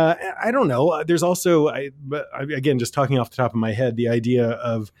 I don't know. There's also, again, just talking off the top of my head, the idea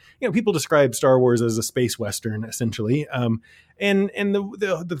of, people describe Star Wars as a space Western, essentially. And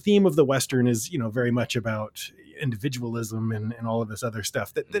the theme of the Western is, very much about individualism and all of this other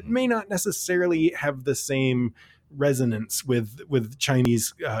stuff that may not necessarily have the same resonance with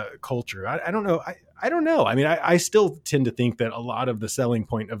Chinese culture. I don't know. I don't know. I mean, I still tend to think that a lot of the selling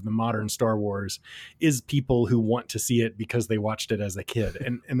point of the modern Star Wars is people who want to see it because they watched it as a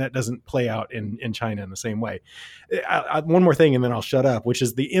kid. And that doesn't play out in China in the same way. One more thing, and then I'll shut up, which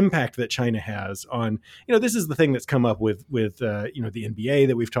is the impact that China has on, this is the thing that's come up with the NBA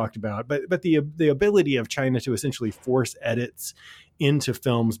that we've talked about, but the ability of China to essentially force edits into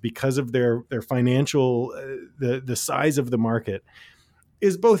films because of their financial, the size of the market,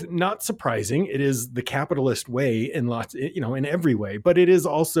 is both not surprising. It is the capitalist way in in every way, but it is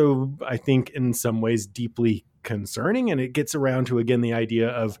also, I think, in some ways deeply concerning. And it gets around to, again, the idea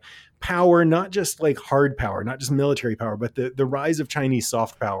of power, not just like hard power, not just military power, but the rise of Chinese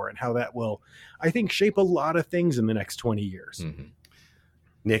soft power and how that will, I think, shape a lot of things in the next 20 years. Mm-hmm.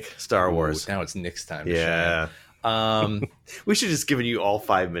 Nick, Star Wars. Now it's Nick's time. Yeah. We should just given you all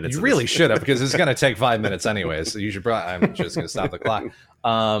 5 minutes. You really should have, because it's going to take 5 minutes anyway. So you should I'm just going to stop the clock.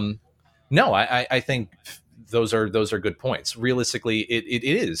 No, I think those are good points. Realistically,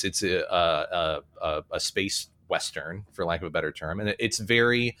 it's a space Western, for lack of a better term. And it's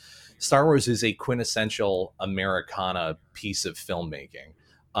Star Wars is a quintessential Americana piece of filmmaking,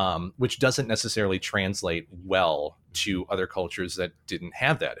 which doesn't necessarily translate well to other cultures that didn't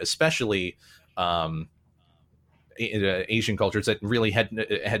have that, especially, Asian cultures that really had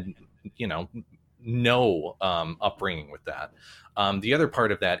no upbringing with that. The other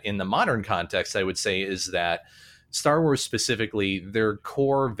part of that in the modern context, I would say, is that Star Wars specifically, their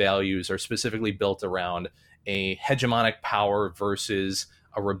core values are specifically built around a hegemonic power versus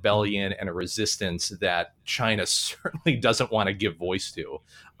a rebellion and a resistance that China certainly doesn't want to give voice to.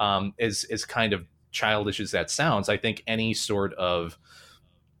 As kind of childish as that sounds, I think any sort of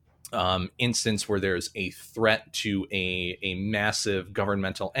instance where there's a threat to a massive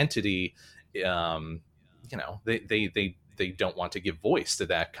governmental entity, they don't want to give voice to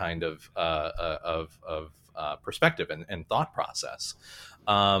that kind of perspective and thought process.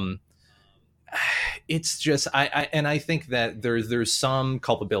 It's just I think that there's some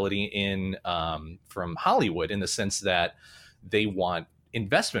culpability in from Hollywood, in the sense that they want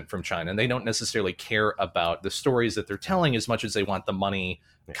investment from China, and they don't necessarily care about the stories that they're telling as much as they want the money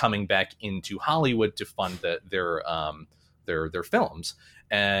coming back into Hollywood to fund their films.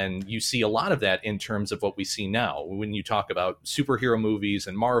 And you see a lot of that in terms of what we see now when you talk about superhero movies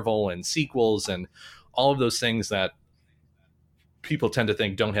and Marvel and sequels and all of those things that people tend to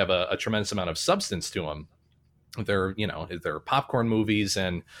think don't have a tremendous amount of substance to them. They're popcorn movies,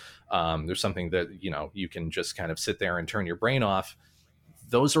 and there's something that you can just kind of sit there and turn your brain off.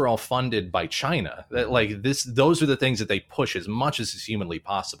 Those are all funded by China. Those are the things that they push as much as is humanly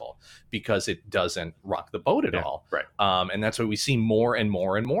possible, because it doesn't rock the boat at all. Right. And that's why we see more and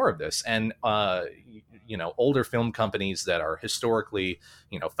more and more of this. And older film companies that are historically,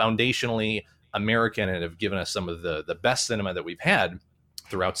 foundationally American and have given us some of the best cinema that we've had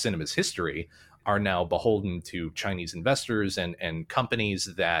throughout cinema's history are now beholden to Chinese investors and companies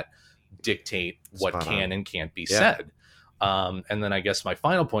that dictate what can and can't be said. And then I guess my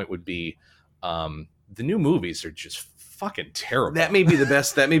final point would be the new movies are just fucking terrible. That may be the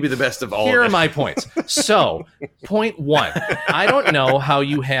best. That may be the best of all. Here are my points. So, point one, I don't know how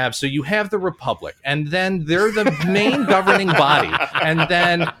you have. So you have the Republic, and then they're the main governing body,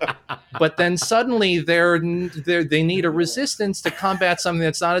 but then suddenly they need a resistance to combat something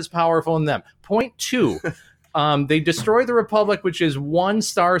that's not as powerful than them. Point two. They destroy the Republic, which is one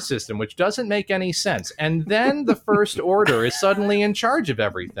star system, which doesn't make any sense. And then the First Order is suddenly in charge of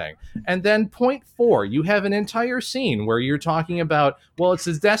everything. And then point four, you have an entire scene where you're talking about, well, it's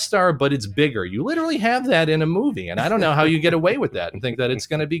a Death Star, but it's bigger. You literally have that in a movie. And I don't know how you get away with that and think that it's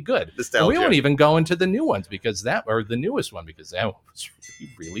going to be good. And we won't even go into the new ones or the newest one, because that was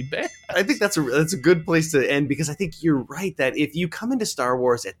really bad. I think that's a good place to end, because I think you're right that if you come into Star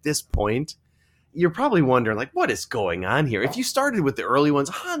Wars at this point, you're probably wondering, like, what is going on here? If you started with the early ones,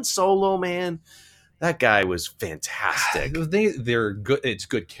 Han Solo, man, that guy was fantastic. They're good. It's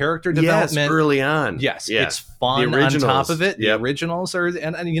good character development. Yes, early on. Yes, it's fun on top of it. The originals are,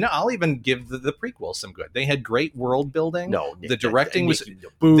 and I'll even give the prequels some good. They had great world building. No, the directing was.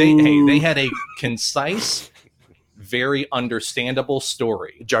 They had a concise, very understandable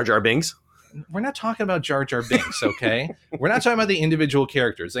story. Jar Jar Binks. we're not talking about Jar Jar Binks, okay? We're not talking about the individual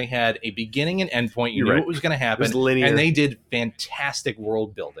characters. They had a beginning and end point. You knew what was going to happen. It was linear. And they did fantastic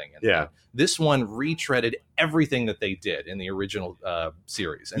world building. Yeah. This one retreaded everything that they did in the original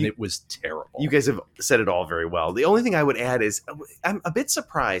series, and it was terrible. You guys have said it all very well. The only thing I would add is I'm a bit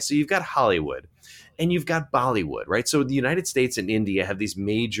surprised. So you've got Hollywood and you've got Bollywood, right? So the United States and India have these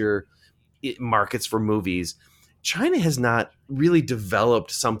major markets for movies. China has not really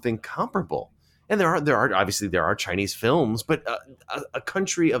developed something comparable. And there are obviously Chinese films, but a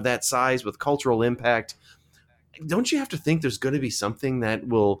country of that size with cultural impact, don't you have to think there's going to be something that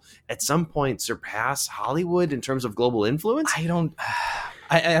will at some point surpass Hollywood in terms of global influence? I don't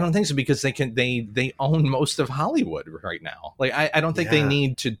think so, because they own most of Hollywood right now. Like I don't think they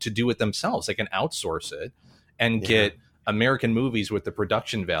need to do it themselves. They can outsource it and get American movies with the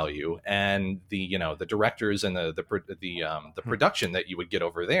production value and the directors and the production that you would get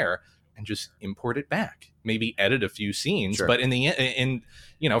over there, and just import it back. Maybe edit a few scenes, but in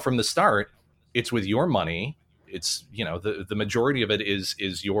from the start, it's with your money. It's the majority of it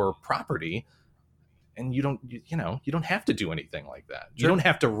is your property, and you don't have to do anything like that. You don't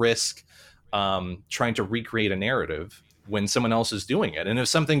have to risk trying to recreate a narrative when someone else is doing it. And if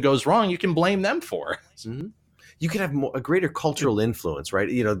something goes wrong, you can blame them for it. Mm-hmm. You could have a greater cultural influence, right?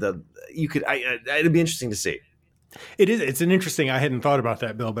 It'd be interesting to see. It is. It's an interesting. I hadn't thought about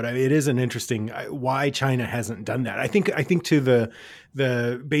that, Bill, but it is an interesting why China hasn't done that. I think to the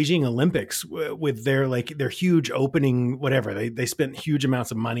Beijing Olympics with their huge opening, whatever they spent huge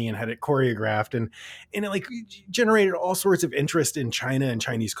amounts of money and had it choreographed, and it generated all sorts of interest in China and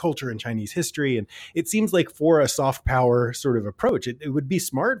Chinese culture and Chinese history. And it seems like for a soft power sort of approach, it would be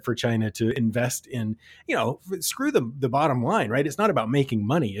smart for China to invest in, screw the bottom line, right? It's not about making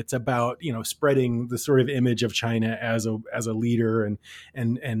money. It's about, spreading the sort of image of China as a leader and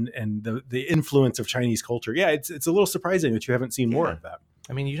the influence of Chinese culture. Yeah, it's a little surprising that you haven't seen more of that.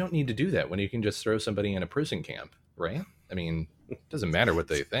 I mean, you don't need to do that when you can just throw somebody in a prison camp, right? I mean, it doesn't matter what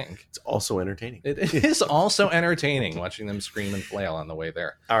they think. It's also entertaining. It is also entertaining watching them scream and flail on the way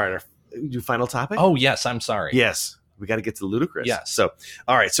there. All right, your final topic? Oh, yes, I'm sorry. Yes. We got to get to the ludicrous. Yes. So,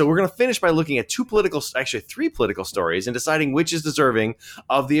 all right. So we're going to finish by looking at three political stories and deciding which is deserving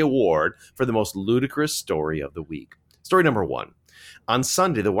of the award for the most ludicrous story of the week. Story number one. On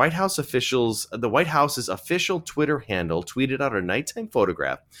Sunday, the White House's official Twitter handle tweeted out a nighttime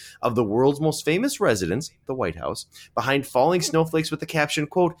photograph of the world's most famous residence, the White House, behind falling snowflakes with the caption,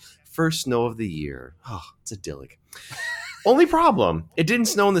 quote, "First snow of the year." Oh, it's idyllic. Only problem, it didn't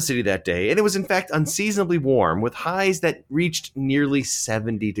snow in the city that day, and it was in fact unseasonably warm with highs that reached nearly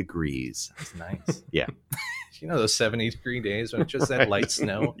 70 degrees. That's nice. Yeah. Those 70-degree days when it's just that light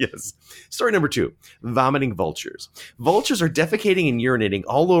snow? Yes. Story number two, vomiting vultures. Vultures are defecating and urinating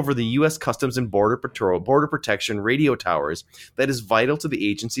all over the U.S. Customs and Border Protection radio towers that is vital to the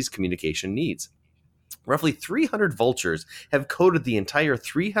agency's communication needs. Roughly 300 vultures have coated the entire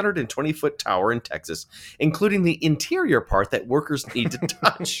 320-foot tower in Texas, including the interior part that workers need to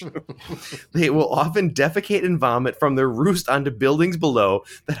touch. They will often defecate and vomit from their roost onto buildings below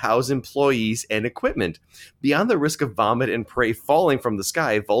that house employees and equipment. Beyond the risk of vomit and prey falling from the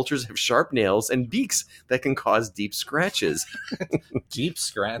sky, vultures have sharp nails and beaks that can cause deep scratches. Deep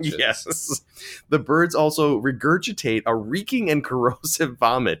scratches? Yes. The birds also regurgitate a reeking and corrosive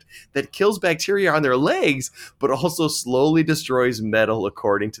vomit that kills bacteria on their legs, but also slowly destroys metal,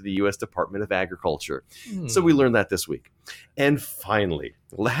 according to the U.S. Department of Agriculture. So we learned that this week. And finally,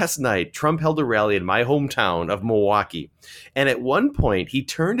 last night, Trump held a rally in my hometown of Milwaukee. And at one point, he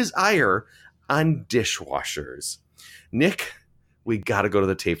turned his ire on dishwashers. Nick, we got to go to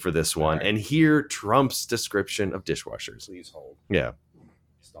the tape for this one and hear Trump's description of dishwashers. Please hold. Yeah.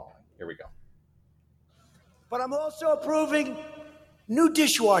 Stalling. Here we go. But I'm also approving new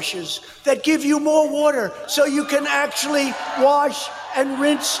dishwashers that give you more water so you can actually wash and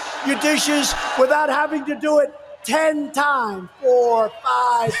rinse your dishes without having to do it 10 times. 4,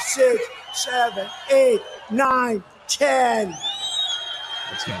 5, 6, 7, 8, 9, 10.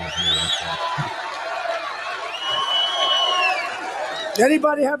 That's gonna be really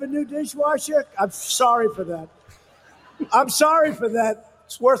Anybody have a new dishwasher? I'm sorry for that.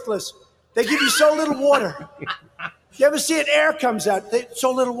 It's worthless. They give you so little water. You ever see it? Air comes out.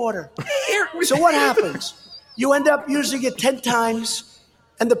 So little water. So what happens? You end up using it 10 times,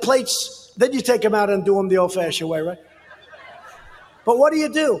 and the plates, then you take them out and do them the old-fashioned way, right? But what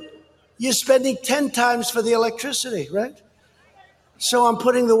do? You're spending 10 times for the electricity, right? So I'm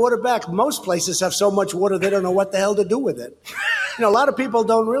putting the water back. Most places have so much water, they don't know what the hell to do with it. A lot of people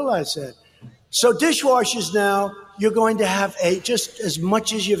don't realize that. So dishwashers now, you're going to have just as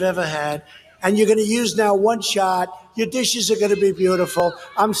much as you've ever had. And you're going to use now one shot. Your dishes are going to be beautiful.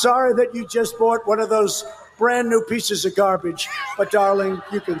 I'm sorry that you just bought one of those brand new pieces of garbage, but darling,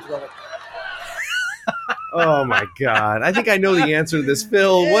 you can throw it. Oh my God. I think I know the answer to this.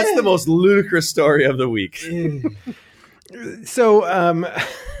 Phil, what's the most ludicrous story of the week? So,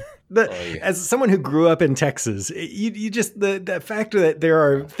 as someone who grew up in Texas, you just the fact that there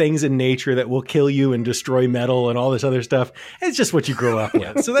are things in nature that will kill you and destroy metal and all this other stuff, it's just what you grow up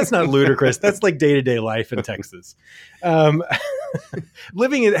with. So that's not ludicrous. That's like day-to-day life in Texas. Having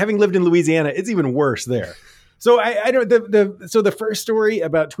lived in Louisiana, it's even worse there. So I don't. So the first story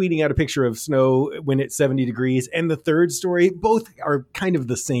about tweeting out a picture of snow when it's 70 degrees, and the third story, both are kind of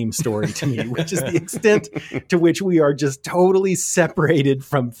the same story to me, which is the extent to which we are just totally separated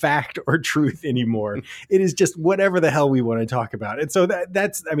from fact or truth anymore. It is just whatever the hell we want to talk about, and so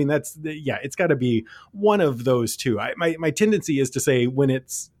that's it's got to be one of those two. My tendency is to say when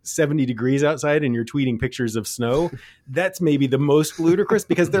it's 70 degrees outside and you're tweeting pictures of snow, that's maybe the most ludicrous,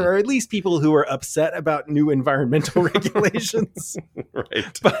 because there are at least people who are upset about new environmental regulations.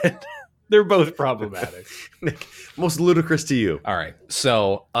 Right. But they're both problematic. Nick, most ludicrous to you. All right.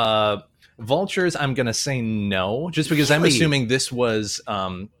 So, vultures, I'm going to say no, just because I'm assuming this was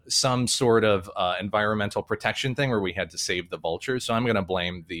some sort of environmental protection thing where we had to save the vultures. So I'm going to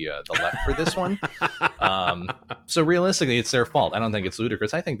blame the left for this one. So realistically, it's their fault. I don't think it's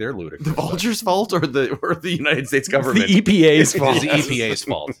ludicrous. I think they're ludicrous. The vultures' fault or the United States government? The EPA's fault. It's the EPA's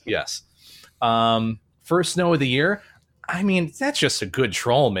fault. Yes. First snow of the year. I mean, that's just a good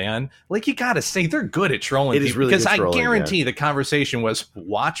troll, man. Like, you got to say they're good at trolling. It is really because good trolling, I guarantee the conversation was,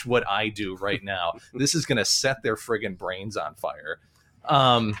 watch what I do right now. This is going to set their friggin' brains on fire.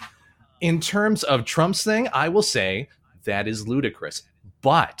 In terms of Trump's thing, I will say that is ludicrous.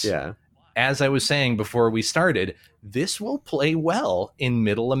 But as I was saying before we started, this will play well in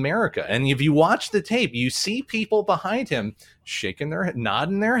middle America. And if you watch the tape, you see people behind him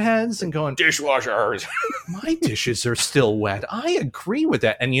nodding their heads and going, dishwashers. My dishes are still wet. I agree with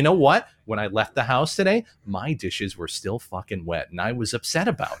that. And you know what? When I left the house today, my dishes were still fucking wet, and I was upset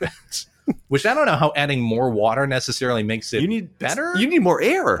about it. Which I don't know how adding more water necessarily makes it better. You need more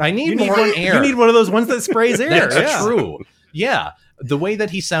air. I need more air. You need one of those ones that sprays air. That's true. Yeah. The way that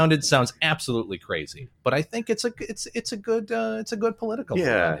he sounds absolutely crazy, but I think it's a good political move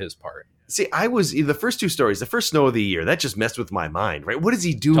on his part. See, I was the first two stories, the first snow of the year, that just messed with my mind, right? What is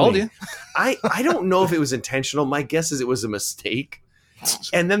he doing? Told you. I don't know if it was intentional. My guess is it was a mistake.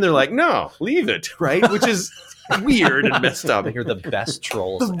 And then they're like, no, leave it, right? Which is weird and messed up. You're the best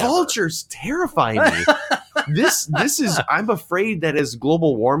trolls. The vultures terrify me. This is, I'm afraid that as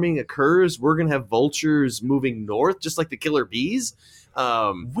global warming occurs, we're going to have vultures moving north, just like the killer bees.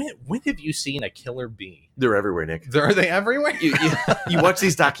 When have you seen a killer bee? They're everywhere, Nick. Are they everywhere? You watch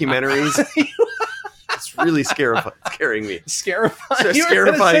these documentaries. It's really scaring me.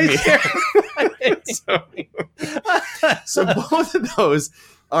 Scarifying me. So both of those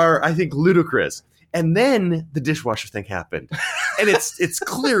are, I think, ludicrous. And then the dishwasher thing happened. And it's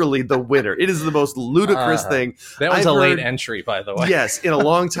clearly the winner. It is the most ludicrous thing. That was a late entry, by the way. Yes, in a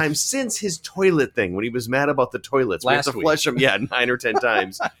long time, since his toilet thing, when he was mad about the toilets. We have to flush them, 9 or 10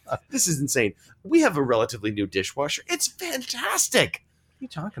 times. This is insane. We have a relatively new dishwasher. It's fantastic. What are you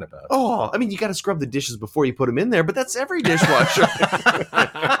talking about? Oh, I mean, you got to scrub the dishes before you put them in there, but that's every dishwasher.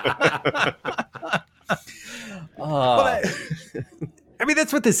 I mean,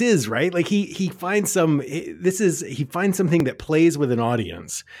 that's what this is, right? Like he finds something that plays with an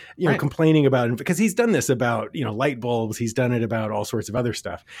audience, complaining about it, because he's done this about, light bulbs. He's done it about all sorts of other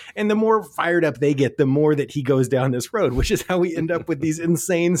stuff. And the more fired up they get, the more that he goes down this road, which is how we end up with these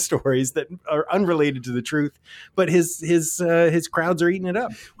insane stories that are unrelated to the truth. But his crowds are eating it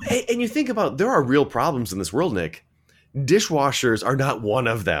up. And you think about, there are real problems in this world, Nick. Dishwashers are not one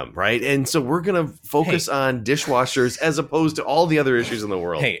of them, right? And so we're going to focus on dishwashers as opposed to all the other issues in the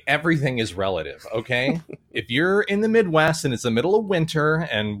world. Hey, everything is relative, okay? If you're in the Midwest and it's the middle of winter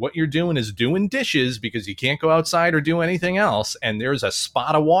and what you're doing is doing dishes because you can't go outside or do anything else, and there's a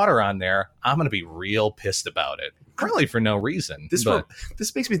spot of water on there, I'm going to be real pissed about it. Probably for no reason. This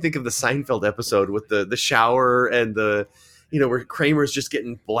makes me think of the Seinfeld episode with the shower and the... where Kramer's just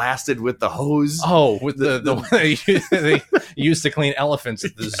getting blasted with the hose. Oh, with the one they used to clean elephants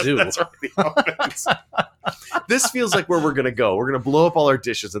at the zoo. That's right, the elephants. This feels like where we're going to go. We're going to blow up all our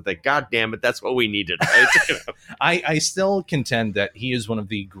dishes and think, God damn it, that's what we needed. Right? I still contend that he is one of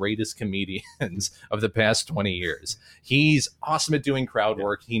the greatest comedians of the past 20 years. He's awesome at doing crowd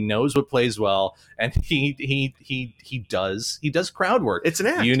work. He knows what plays well, and he does crowd work. It's an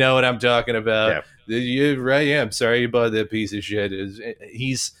act. You know what I'm talking about. Yeah. You right? Yeah, I'm sorry about that piece of shit.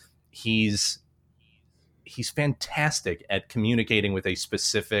 He's fantastic at communicating with a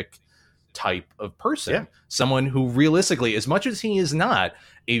specific type of person. Yeah. Someone who realistically, as much as he is not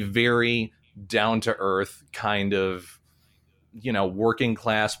a very down to earth kind of, working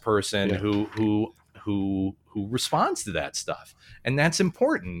class person who responds to that stuff. And that's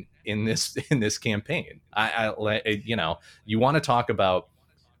important in this campaign. You want to talk about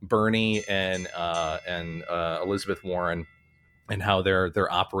Bernie and Elizabeth Warren and how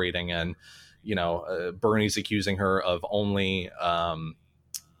they're operating, and Bernie's accusing her of only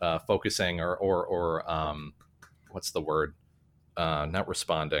focusing or what's the word? Not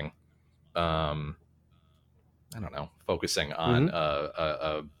responding. I don't know. Focusing on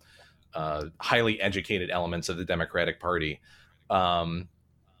highly educated elements of the Democratic Party.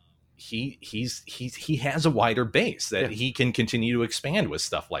 He has a wider base that he can continue to expand with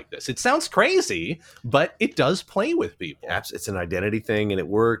stuff like this. It sounds crazy, but it does play with people. It's an identity thing, and it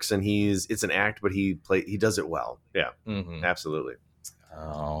works. And it's an act, but he does it well. Yeah, absolutely.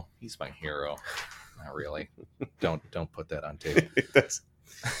 Oh, he's my hero. Not really. Don't put that on tape.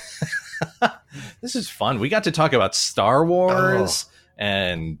 This is fun. We got to talk about Star Wars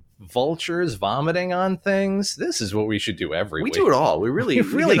and vultures vomiting on things. This is what we should do every week. We do it all. We really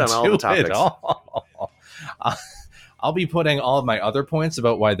do all the topics. It all. I'll be putting all of my other points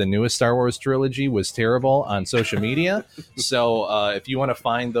about why the newest Star Wars trilogy was terrible on social media. So if you want to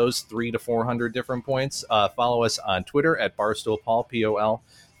find those 300 to 400 different points, follow us on Twitter at Barstool Paul, POL,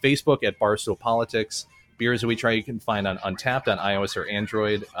 Facebook at Barstool Politics. Beers That We Try you can find on Untapped on iOS or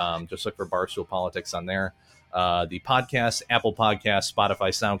Android. Just look for Barstool Politics on there. The podcast, Apple Podcasts, Spotify,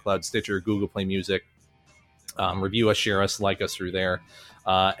 SoundCloud, Stitcher, Google Play Music. Review us, share us, like us through there.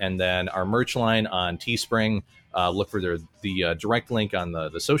 And then our merch line on Teespring. Look for the direct link on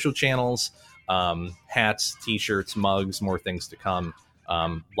the social channels. Hats, T-shirts, mugs, more things to come.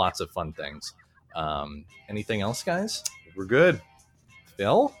 Lots of fun things. Anything else, guys? We're good.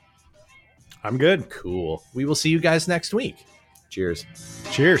 Phil? I'm good. Cool. We will see you guys next week. Cheers.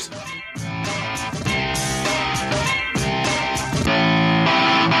 Cheers.